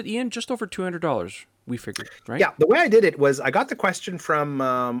what was it, Ian? Just over $200, we figured, right? Yeah, the way I did it was I got the question from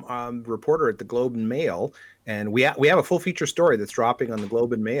the reporter at the Globe and Mail, and we have a full feature story that's dropping on the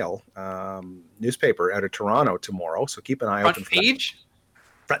Globe and Mail newspaper out of Toronto tomorrow. So keep an eye open for page.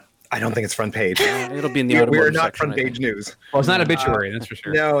 I don't think it's front page. It'll be in the automotive We're not section, front page news. Well, it's not obituary, that's for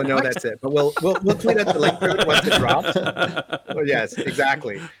sure. No, that's it. But we'll tweet out the link to it once it drops. Well, yes,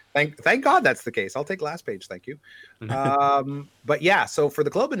 exactly. Thank God that's the case. I'll take last page. Thank you. But yeah, so for the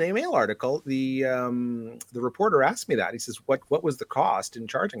Globe and Mail article, the reporter asked me that. He says, "What was the cost in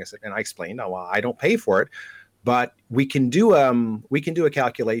charging us?" And I explained, "Oh, well, I don't pay for it, but we can do a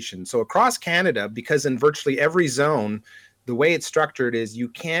calculation." So across Canada, because in virtually every zone, the way it's structured is you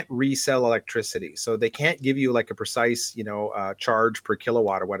can't resell electricity. So they can't give you like a precise, charge per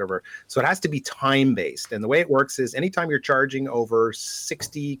kilowatt or whatever. So it has to be time-based. And the way it works is anytime you're charging over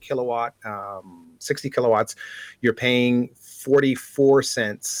 60 kilowatts, you're paying 44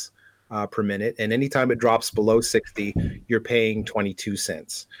 cents per minute, and anytime it drops below 60, you're paying 22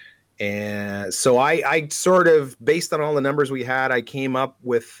 cents. And so I sort of, based on all the numbers we had, I came up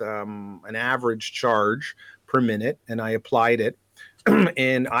with an average charge per minute, and I applied it.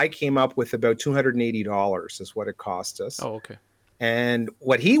 And I came up with about $280 is what it cost us. Oh, okay. And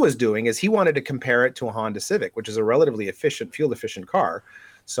what he was doing is he wanted to compare it to a Honda Civic, which is a relatively efficient, fuel-efficient car.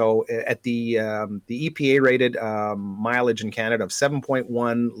 So at the EPA rated mileage in Canada of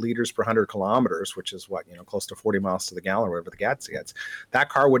 7.1 liters per 100 kilometers, which is what, close to 40 miles to the gallon, or whatever the gas gets, that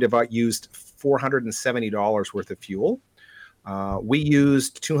car would have used $470 worth of fuel. We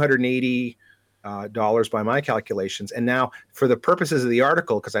used $280 by my calculations. And now, for the purposes of the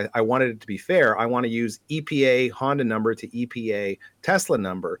article, because I wanted it to be fair, I want to use EPA Honda number to EPA Tesla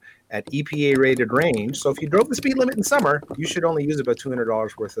number at EPA rated range. So if you drove the speed limit in summer, you should only use about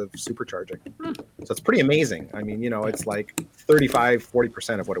 $200 worth of supercharging. So it's pretty amazing. I mean, it's like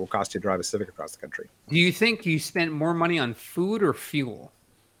 35-40% of what it will cost you to drive a Civic across the country. Do you think you spent more money on food or fuel?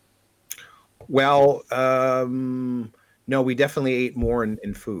 Well, no, we definitely ate more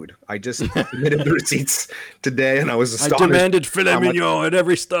in food. I just submitted the receipts today, and I was astonished. I demanded filet mignon at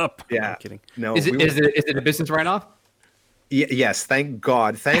every stop. Yeah, I'm kidding. No, is it a business write-off? Yes, thank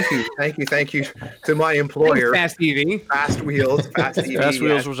God. Thank you to my employer. Fast TV. Fast Wheels. Fast TV. Fast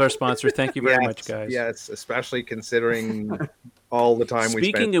Wheels was our sponsor. Thank you very much, guys. Yes, especially considering all the time we spent.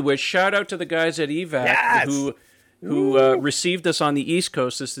 Speaking of which, shout out to the guys at EVAC who received us on the East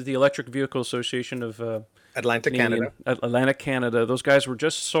Coast. This is the Electric Vehicle Association of Atlantic Canada. Atlantic Canada. Those guys were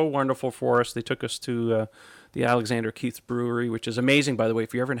just so wonderful for us. They took us to the Alexander Keith's Brewery, which is amazing, by the way.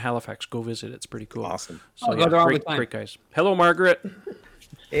 If you're ever in Halifax, go visit. It's pretty cool. Awesome. So, great guys. Hello, Margaret.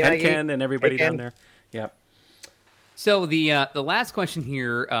 And Ken and everybody down there. Yeah. So the last question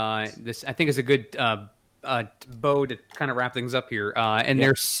here, this I think is a good bow to kind of wrap things up here. And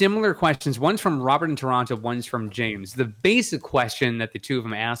they're similar questions. One's from Robert in Toronto, one's from James. The basic question that the two of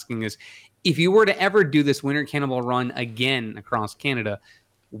them are asking is, if you were to ever do this Winter Cannibal run again across Canada,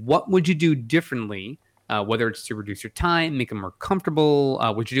 what would you do differently? Whether it's to reduce your time, make it more comfortable,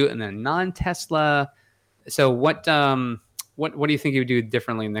 would you do it in a non-Tesla? So what do you think you would do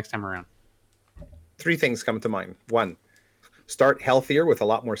differently next time around? 3 things come to mind. 1, start healthier with a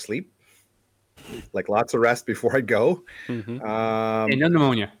lot more sleep, like lots of rest before I go. Mm-hmm. And no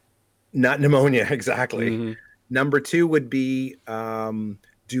pneumonia. Not pneumonia, exactly. Mm-hmm. Number 2 would be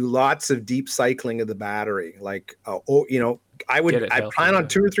do lots of deep cycling of the battery. Like, I'd plan on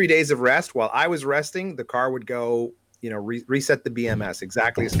 2 or 3 days of rest. While I was resting, the car would go, reset the BMS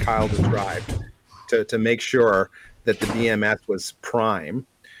exactly as Kyle described to make sure that the BMS was prime.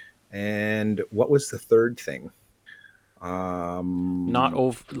 And what was the third thing?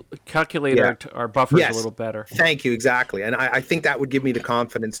 Calculate our buffers a little better. Thank you. Exactly. And I think that would give me the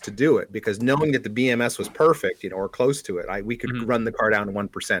confidence to do it, because knowing that the BMS was perfect, or close to it, we could run the car down to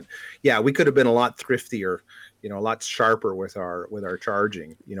 1%. Yeah. We could have been a lot thriftier, a lot sharper with our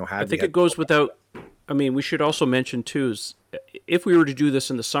charging, I think it goes without, we should also mention too, is if we were to do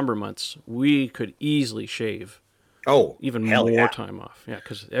this in the summer months, we could easily shave even more time off. Yeah,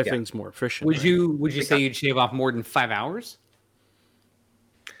 because everything's more efficient. Would you say you'd shave off more than 5 hours?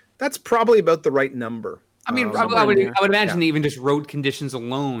 That's probably about the right number. I would imagine even just road conditions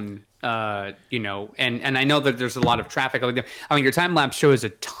alone, and I know that there's a lot of traffic. Your time lapse shows a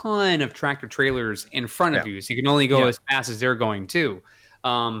ton of tractor trailers in front of you, so you can only go as fast as they're going too.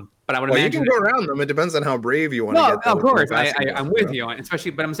 But I would imagine you can go around them. It depends on how brave you want to get. Of course, I'm with you,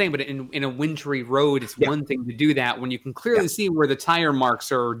 especially. But I'm saying, in a wintry road, it's one thing to do that when you can clearly see where the tire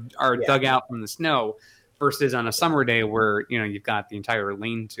marks are dug out from the snow, versus on a summer day where you've got the entire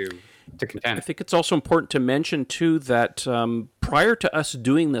lane to contend. I think it's also important to mention too that prior to us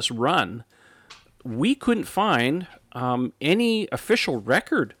doing this run, we couldn't find any official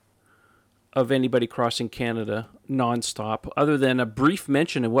record of anybody crossing Canada nonstop, other than a brief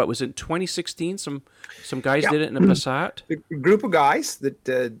mention of what was it, 2016. Some guys did it in a Passat. A group of guys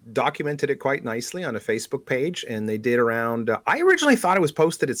that documented it quite nicely on a Facebook page, and they did around. I originally thought it was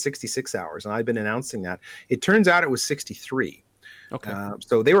posted at 66 hours, and I've been announcing that. It turns out it was 63. Okay.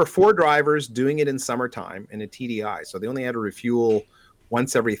 So they were 4 drivers doing it in summertime in a TDI. So they only had to refuel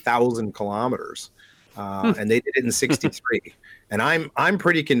once every 1,000 kilometers. And they did it in 63. And I'm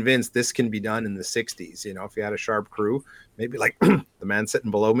pretty convinced this can be done in the 60s. If you had a sharp crew, maybe like the man sitting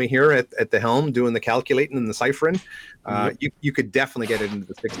below me here at the helm doing the calculating and the ciphering, you could definitely get it into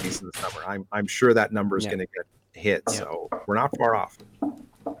the 60s in the summer. I'm sure that number is going to get hit. Yeah. So we're not far off.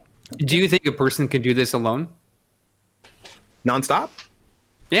 Do you think a person can do this alone? Nonstop?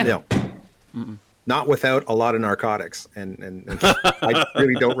 Yeah. No. not without a lot of narcotics, and I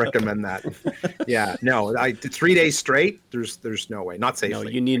really don't recommend that. Yeah, no, 3 days straight, there's no way, not safely. No,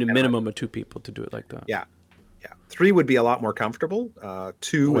 you need a minimum of 2 people to do it like that. Yeah, 3 would be a lot more comfortable.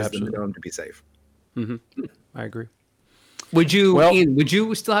 2 is the minimum to be safe. Mm-hmm. I agree. Ian, would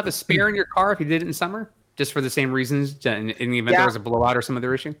you still have a spare in your car if you did it in summer, just for the same reasons, in the event there was a blowout or some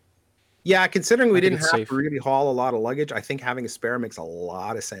other issue? Yeah, considering we didn't have to really haul a lot of luggage, I think having a spare makes a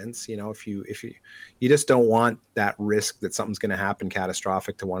lot of sense. You know, if you just don't want that risk that something's going to happen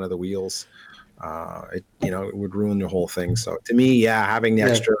catastrophic to one of the wheels, it would ruin the whole thing. So to me, having the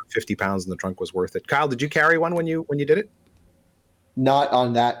extra 50 pounds in the trunk was worth it. Kyle, did you carry one when you did it? Not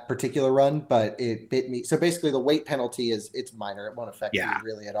on that particular run, but it bit me. So basically, the weight penalty it's minor; it won't affect me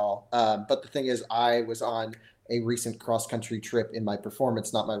really at all. But the thing is, I was on a recent cross-country trip in my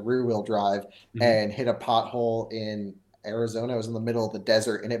performance, not my rear-wheel drive, and hit a pothole in Arizona. I was in the middle of the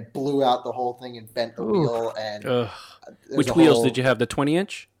desert, and it blew out the whole thing and bent the wheel. And which wheels did you have? The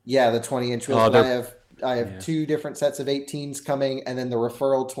 20-inch? Yeah, the 20-inch wheels. I have 2 different sets of 18s coming, and then the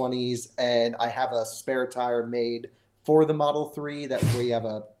referral 20s, and I have a spare tire made for the Model 3 that we have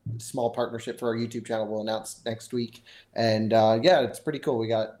a small partnership for our YouTube channel we'll announce next week. And it's pretty cool. We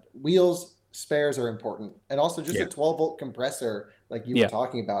got wheels. Spares are important, and also just a 12-volt compressor, like you were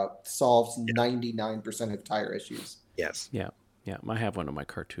talking about, solves 99% of tire issues. Yes. Yeah. I have one in my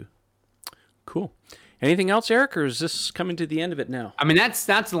car too. Cool. Anything else, Eric, or is this coming to the end of it now? I mean, that's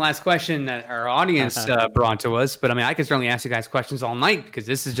the last question that our audience brought to us. But I mean, I can certainly ask you guys questions all night because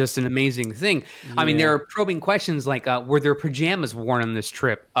this is just an amazing thing. Yeah. I mean, there are probing questions like, were there pajamas worn on this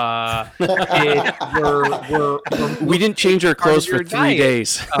trip? We didn't change our clothes for 3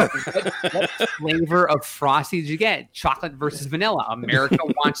 days. What flavor of Frosty did you get? Chocolate versus vanilla? America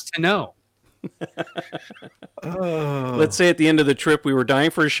wants to know. Let's say at the end of the trip, we were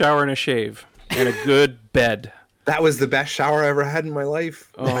dying for a shower and a shave. And a good bed. That was the best shower I ever had in my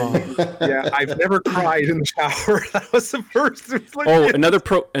life. Oh. I've never cried in the shower. That was the first. Another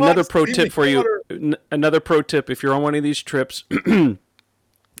pro tip for you. Another pro tip: if you're on one of these trips,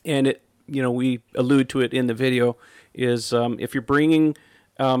 and we allude to it in the video, is if you're bringing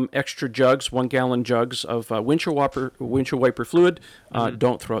extra jugs, 1 gallon jugs of windshield wiper fluid,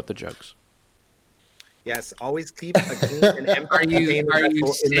 don't throw out the jugs. Yes, always keep a clean and empty Are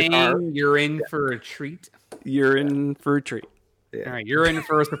you saying you're in for a treat? You're in for a treat. Yeah. All right, you're in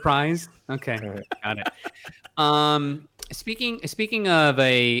for a surprise. Okay, got it. Speaking of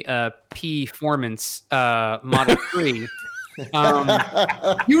a P-formance Model 3,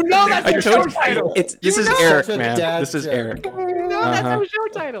 that's your show title. This is Eric, man. This is Eric. That's our show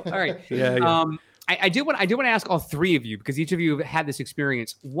title. All right. Yeah. I do want to ask all 3 of you, because each of you have had this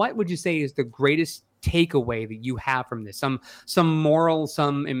experience. What would you say is the greatest takeaway that you have from this? Some moral,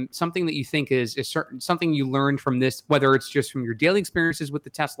 something that you think is something you learned from this, whether it's just from your daily experiences with the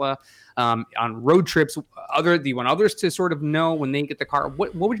Tesla, on road trips. Do you want others to sort of know when they get the car?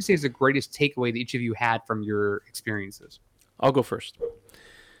 What would you say is the greatest takeaway that each of you had from your experiences? I'll go first.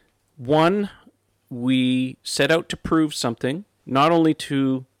 1, we set out to prove something, not only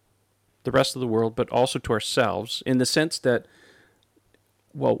to the rest of the world, but also to ourselves, in the sense that,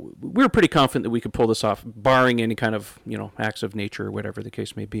 we were pretty confident that we could pull this off, barring any kind of, acts of nature or whatever the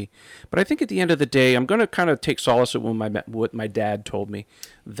case may be. But I think at the end of the day, I'm going to kind of take solace at what my dad told me,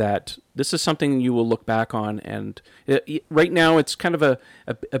 that this is something you will look back on. And right now, it's kind of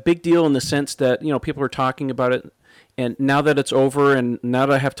a big deal in the sense that, people are talking about it. And now that it's over, and now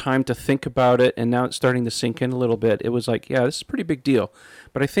that I have time to think about it, and now it's starting to sink in a little bit, it was like, this is a pretty big deal.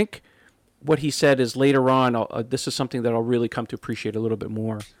 But I think what he said is later on, this is something that I'll really come to appreciate a little bit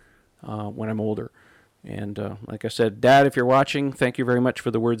more when I'm older. And like I said, Dad, if you're watching, thank you very much for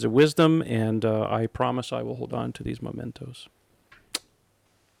the words of wisdom, and I promise I will hold on to these mementos.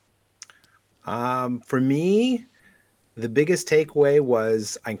 For me, the biggest takeaway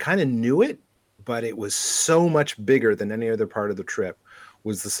was, I kind of knew it, but it was so much bigger than any other part of the trip,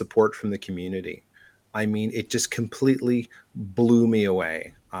 was the support from the community. I mean, it just completely blew me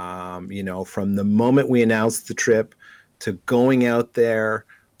away. From the moment we announced the trip to going out there,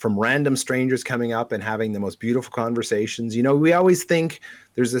 from random strangers coming up and having the most beautiful conversations. We always think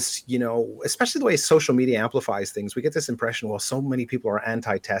there's this, especially the way social media amplifies things, we get this impression, well, so many people are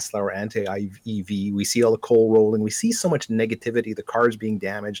anti-Tesla or anti-EV. We see all the coal rolling. We see so much negativity, the cars being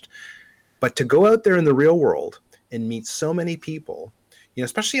damaged. But to go out there in the real world and meet so many people,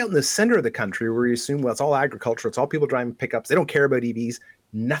 especially out in the center of the country where you assume, well, it's all agriculture, it's all people driving pickups, they don't care about EVs.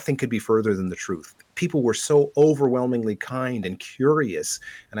 nothing could be further than the truth. People were so overwhelmingly kind and curious,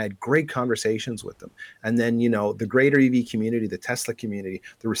 and I had great conversations with them. And then, the greater EV community, the Tesla community,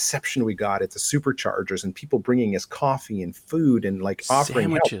 the reception we got at the superchargers, and people bringing us coffee and food and like offering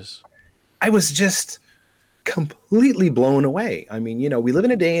sandwiches. Help. I was just completely blown away. I mean, we live in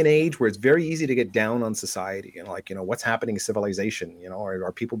a day and age where it's very easy to get down on society, what's happening in civilization,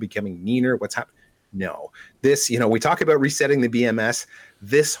 are people becoming meaner? What's happening? No, this, we talk about resetting the BMS.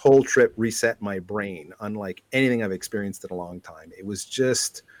 This whole trip reset my brain, unlike anything I've experienced in a long time. It was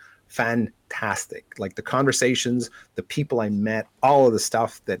just fantastic. Like the conversations, the people I met, all of the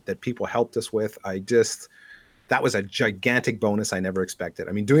stuff that people helped us with. That was a gigantic bonus I never expected.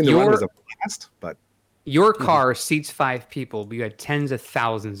 I mean, doing the run was a blast, but. Your car seats 5 people, but you had tens of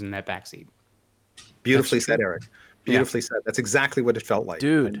thousands in that backseat. Beautifully said, Eric. Beautifully said. That's exactly what it felt like.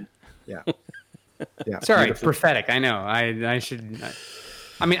 Dude. Yeah. Sorry, prophetic. I know. I should.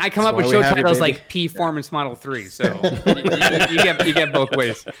 I mean, I come up with show titles like P-Formance Model 3, so you get both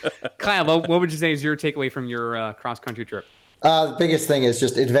ways. Kyle, what would you say is your takeaway from your cross-country trip? The biggest thing is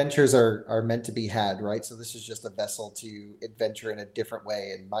just adventures are meant to be had, right? So this is just a vessel to adventure in a different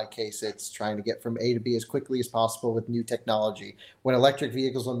way. In my case, it's trying to get from A to B as quickly as possible with new technology. When electric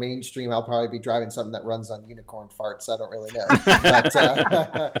vehicles are mainstream, I'll probably be driving something that runs on unicorn farts. I don't really know.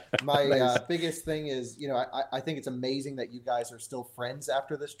 But my biggest thing is, I think it's amazing that you guys are still friends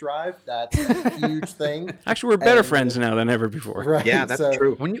after this drive. That's a huge thing. Actually, we're better friends now than ever before. Right, yeah, that's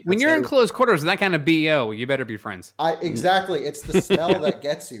true. When you're in close quarters with that kind of BO, you better be friends. Exactly. It's the smell that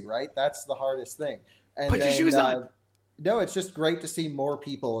gets you, right? That's the hardest thing. And put your shoes on. No, it's just great to see more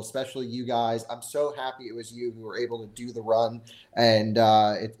people, especially you guys. I'm so happy it was you who were able to do the run. And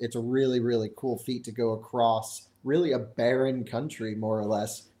it's a really, really cool feat to go across really a barren country, more or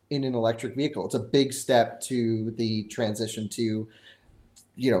less, in an electric vehicle. It's a big step to the transition to,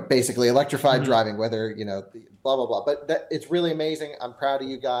 basically electrified driving, whether, blah, blah, blah. But it's really amazing. I'm proud of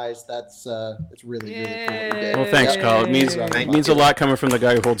you guys. It's really, really cool what you did. Well, thanks, Kyle. It means a lot coming from the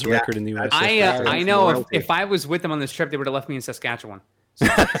guy who holds the record in the U.S. I know if I was with them on this trip, they would have left me in Saskatchewan. So.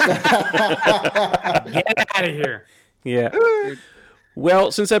 Get out of here. Yeah.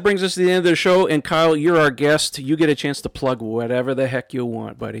 Well, since that brings us to the end of the show, and Kyle, you're our guest, you get a chance to plug whatever the heck you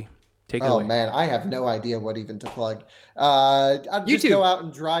want, buddy. Take it away. Oh, man, I have no idea what even to plug. I'd just go out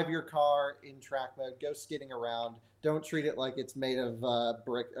and drive your car in track mode. Go skidding around. Don't treat it like it's made of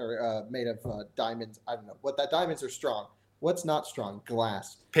brick or made of diamonds. I don't know. Diamonds are strong. What's not strong?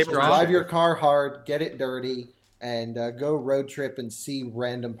 Glass. Drive your car hard. Get it dirty. And go road trip and see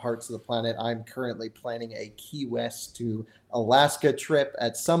random parts of the planet. I'm currently planning a Key West to Alaska trip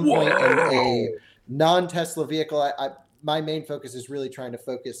at some point in a non-Tesla vehicle. My main focus is really trying to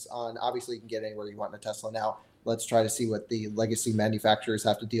focus on, obviously you can get anywhere you want in a Tesla now. Let's try to see what the legacy manufacturers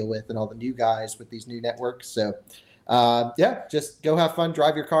have to deal with and all the new guys with these new networks. So just go have fun,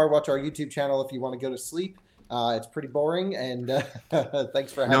 drive your car, watch our YouTube channel if you want to go to sleep. It's pretty boring, and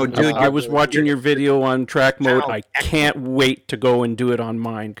thanks for having me. Dude, I was watching your video on track mode. I can't wait to go and do it on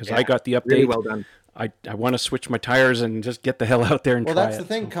mine because I got the update. Really well done. I want to switch my tires and just get the hell out there and try it. Well, that's the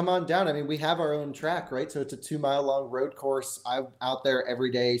thing. Come on down. I mean, we have our own track, right? So it's a 2-mile long road course. I'm out there every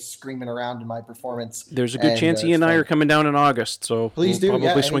day screaming around in my performance. There's a good chance Ian and I are coming down in August, so please do.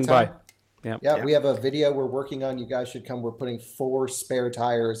 Probably swing by. Yeah, we have a video we're working on. You guys should come. We're putting 4 spare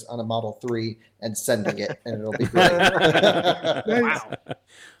tires on a Model 3 and sending it, and it'll be great. Wow.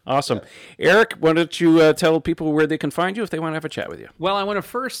 Awesome. Eric, why don't you tell people where they can find you if they want to have a chat with you? Well, I want to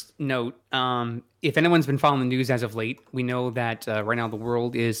first note, if anyone's been following the news as of late, we know that right now the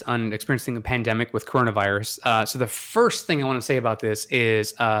world is experiencing a pandemic with coronavirus. So the first thing I want to say about this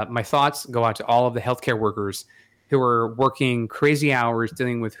is my thoughts go out to all of the healthcare workers who are working crazy hours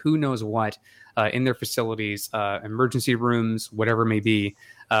dealing with who knows what in their facilities, emergency rooms, whatever it may be.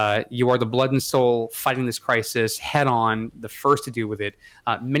 You are the blood and soul fighting this crisis head on, the first to deal with it,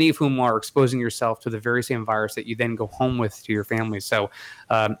 many of whom are exposing yourself to the very same virus that you then go home with to your family. So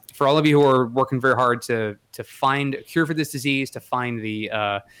for all of you who are working very hard to find a cure for this disease, to find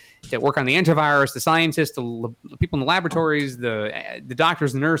to work on the antivirus, the scientists, the people in the laboratories, the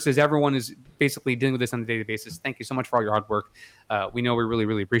doctors, the nurses, everyone is basically dealing with this on a daily basis. Thank you so much for all your hard work. We know we really,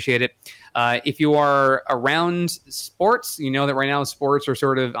 really appreciate it. If you are around sports, you know that right now sports are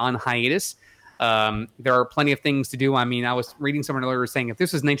sort of on hiatus. There are plenty of things to do. I mean, I was reading someone earlier saying if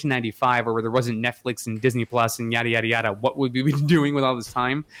this was 1995 or where there wasn't Netflix and Disney Plus and yada, yada, yada, what would we be doing with all this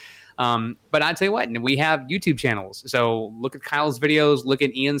time? But I'd say what, and we have YouTube channels. So look at Kyle's videos, look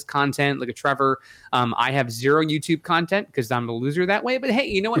at Ian's content, look at Trevor. I have zero YouTube content because I'm a loser that way. But hey,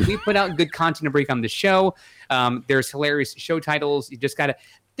 you know what? We put out good content to break on the show. There's hilarious show titles. You just got to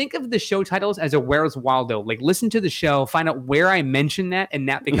think of the show titles as a Where's Waldo. Like, listen to the show, find out where I mention that, and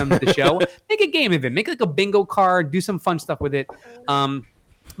that becomes the show. Make a game of it. Make like a bingo card. Do some fun stuff with it.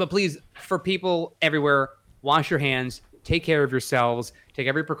 But please, for people everywhere, wash your hands. Take care of yourselves. Take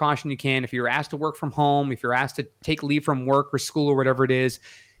every precaution you can. If you're asked to work from home, if you're asked to take leave from work or school or whatever it is,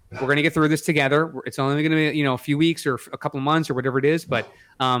 we're going to get through this together. It's only going to be, a few weeks or a couple of months or whatever it is. But,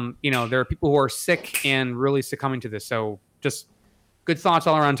 there are people who are sick and really succumbing to this. So just good thoughts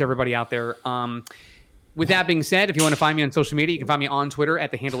all around to everybody out there. With that being said, if you want to find me on social media, you can find me on Twitter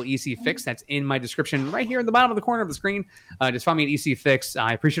at the handle ECFix. That's in my description right here in the bottom of the corner of the screen. Just find me at ECFix.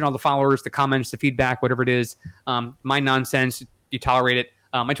 I appreciate all the followers, the comments, the feedback, whatever it is. My nonsense, you tolerate it.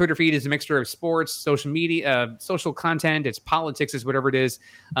 My Twitter feed is a mixture of sports, social media, social content. It's politics, is whatever it is.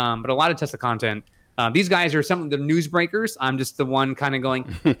 But a lot of Tesla content. These guys are some of the newsbreakers. I'm just the one kind of going,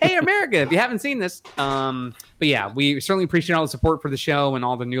 hey, America, if you haven't seen this. But yeah, we certainly appreciate all the support for the show and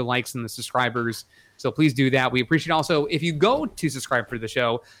all the new likes and the subscribers. So please do that. We appreciate also, if you go to subscribe for the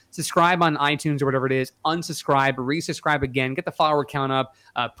show, subscribe on iTunes or whatever it is, unsubscribe, resubscribe again, get the follower count up,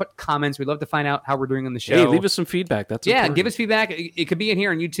 put comments. We'd love to find out how we're doing on the show. Hey, leave us some feedback. That's important. Give us feedback. It could be in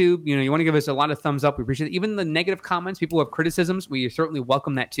here on YouTube. You want to give us a lot of thumbs up. We appreciate it. Even the negative comments, people who have criticisms, we certainly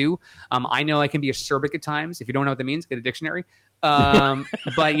welcome that too. I know I can be acerbic at times. If you don't know what that means, get a dictionary.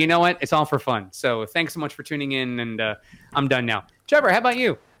 But you know what? It's all for fun. So thanks so much for tuning in, and I'm done now. Trevor, how about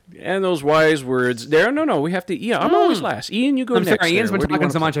you? And those wise words there. No, we have to. Yeah, I'm always last. Ian, you go I'm next. sorry, Ian's been talking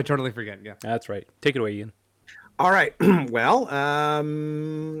so play? much, I totally forget. Yeah, that's right. Take it away, Ian. All right. Well,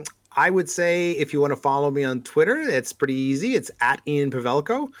 I would say if you want to follow me on Twitter, it's pretty easy. It's at Ian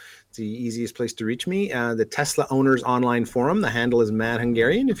Pavelko. It's the easiest place to reach me. The Tesla Owners Online Forum. The handle is Mad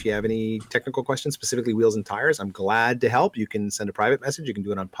Hungarian. If you have any technical questions, specifically wheels and tires, I'm glad to help. You can send a private message. You can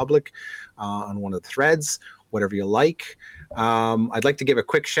do it on public, on one of the threads, whatever you like. I'd like to give a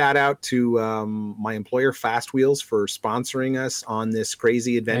quick shout out to my employer, Fast Wheels, for sponsoring us on this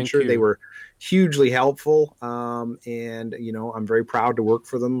crazy adventure. They were hugely helpful. And, I'm very proud to work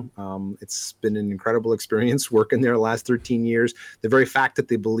for them. It's been an incredible experience working there the last 13 years. The very fact that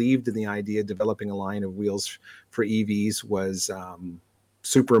they believed in the idea of developing a line of wheels for EVs was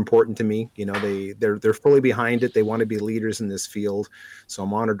super important to me. They're fully behind it. They want to be leaders in this field. So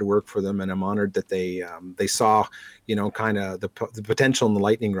I'm honored to work for them, and I'm honored that they saw, kind of the potential in the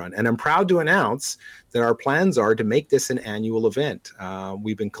lightning run. And I'm proud to announce that our plans are to make this an annual event.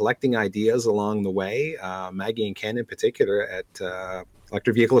 We've been collecting ideas along the way. Maggie and Ken in particular at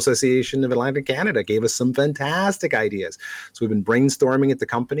Electric Vehicle Association of Atlantic Canada gave us some fantastic ideas. So we've been brainstorming at the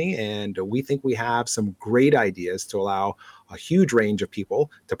company, and we think we have some great ideas to allow a huge range of people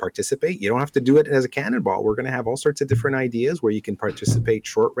to participate. You don't have to do it as a cannonball. We're going to have all sorts of different ideas where you can participate,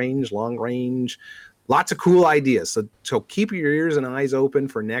 short range, long range, lots of cool ideas. So keep your ears and eyes open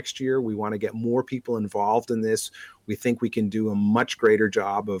for next year. We want to get more people involved in this. We think we can do a much greater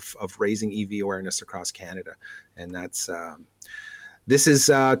job of raising EV awareness across Canada. And that's... this is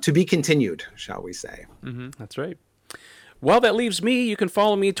to be continued, shall we say. Mm-hmm. That's right. Well, that leaves me. You can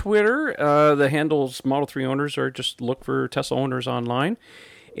follow me on Twitter. The handles Model 3 owners, or just look for Tesla Owners Online.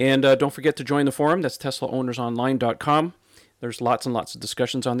 And don't forget to join the forum. That's TeslaOwnersOnline.com. There's lots and lots of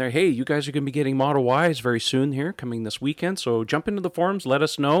discussions on there. Hey, you guys are going to be getting Model Ys very soon here, coming this weekend. So jump into the forums. Let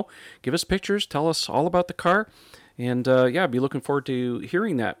us know. Give us pictures. Tell us all about the car. And be looking forward to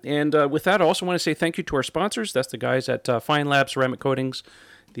hearing that. And with that, I also want to say thank you to our sponsors. That's the guys at Fine Lab Ceramic Coatings,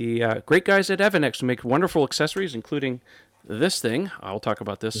 the great guys at Evanex who make wonderful accessories, including this thing. I'll talk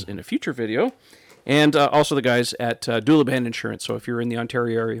about this in a future video. And also the guys at Doulaban Insurance. So if you're in the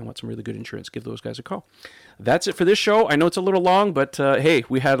Ontario area and want some really good insurance, give those guys a call. That's it for this show. I know it's a little long, but hey,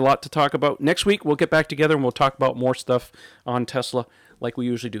 we had a lot to talk about. Next week, we'll get back together and we'll talk about more stuff on Tesla like we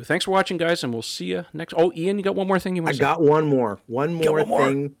usually do. Thanks for watching, guys, and we'll see you next. Oh, Ian, you got one more thing you want to say? I got one more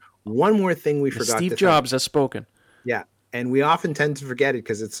thing. One more thing we forgot. Steve Jobs has spoken. Yeah, and we often tend to forget it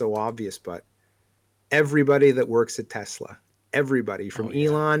because it's so obvious, but everybody that works at Tesla, everybody from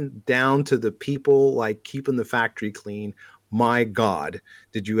Elon down to the people like keeping the factory clean. My God,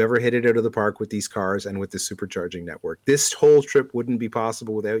 did you ever hit it out of the park with these cars and with the supercharging network? This whole trip wouldn't be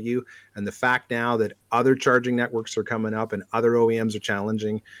possible without you. And the fact now that other charging networks are coming up and other OEMs are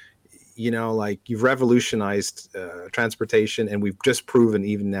challenging, like you've revolutionized transportation, and we've just proven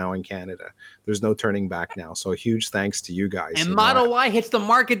even now in Canada, there's no turning back now. So a huge thanks to you guys. And Model Y hits the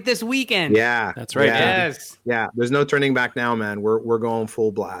market this weekend. Yeah, that's right. Yes. Yeah. There's no turning back now, man. We're going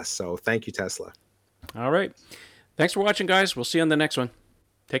full blast. So thank you, Tesla. All right. Thanks for watching, guys. We'll see you on the next one.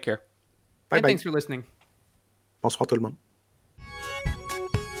 Take care. Bye. Thanks for listening. Bonsoir tout le monde.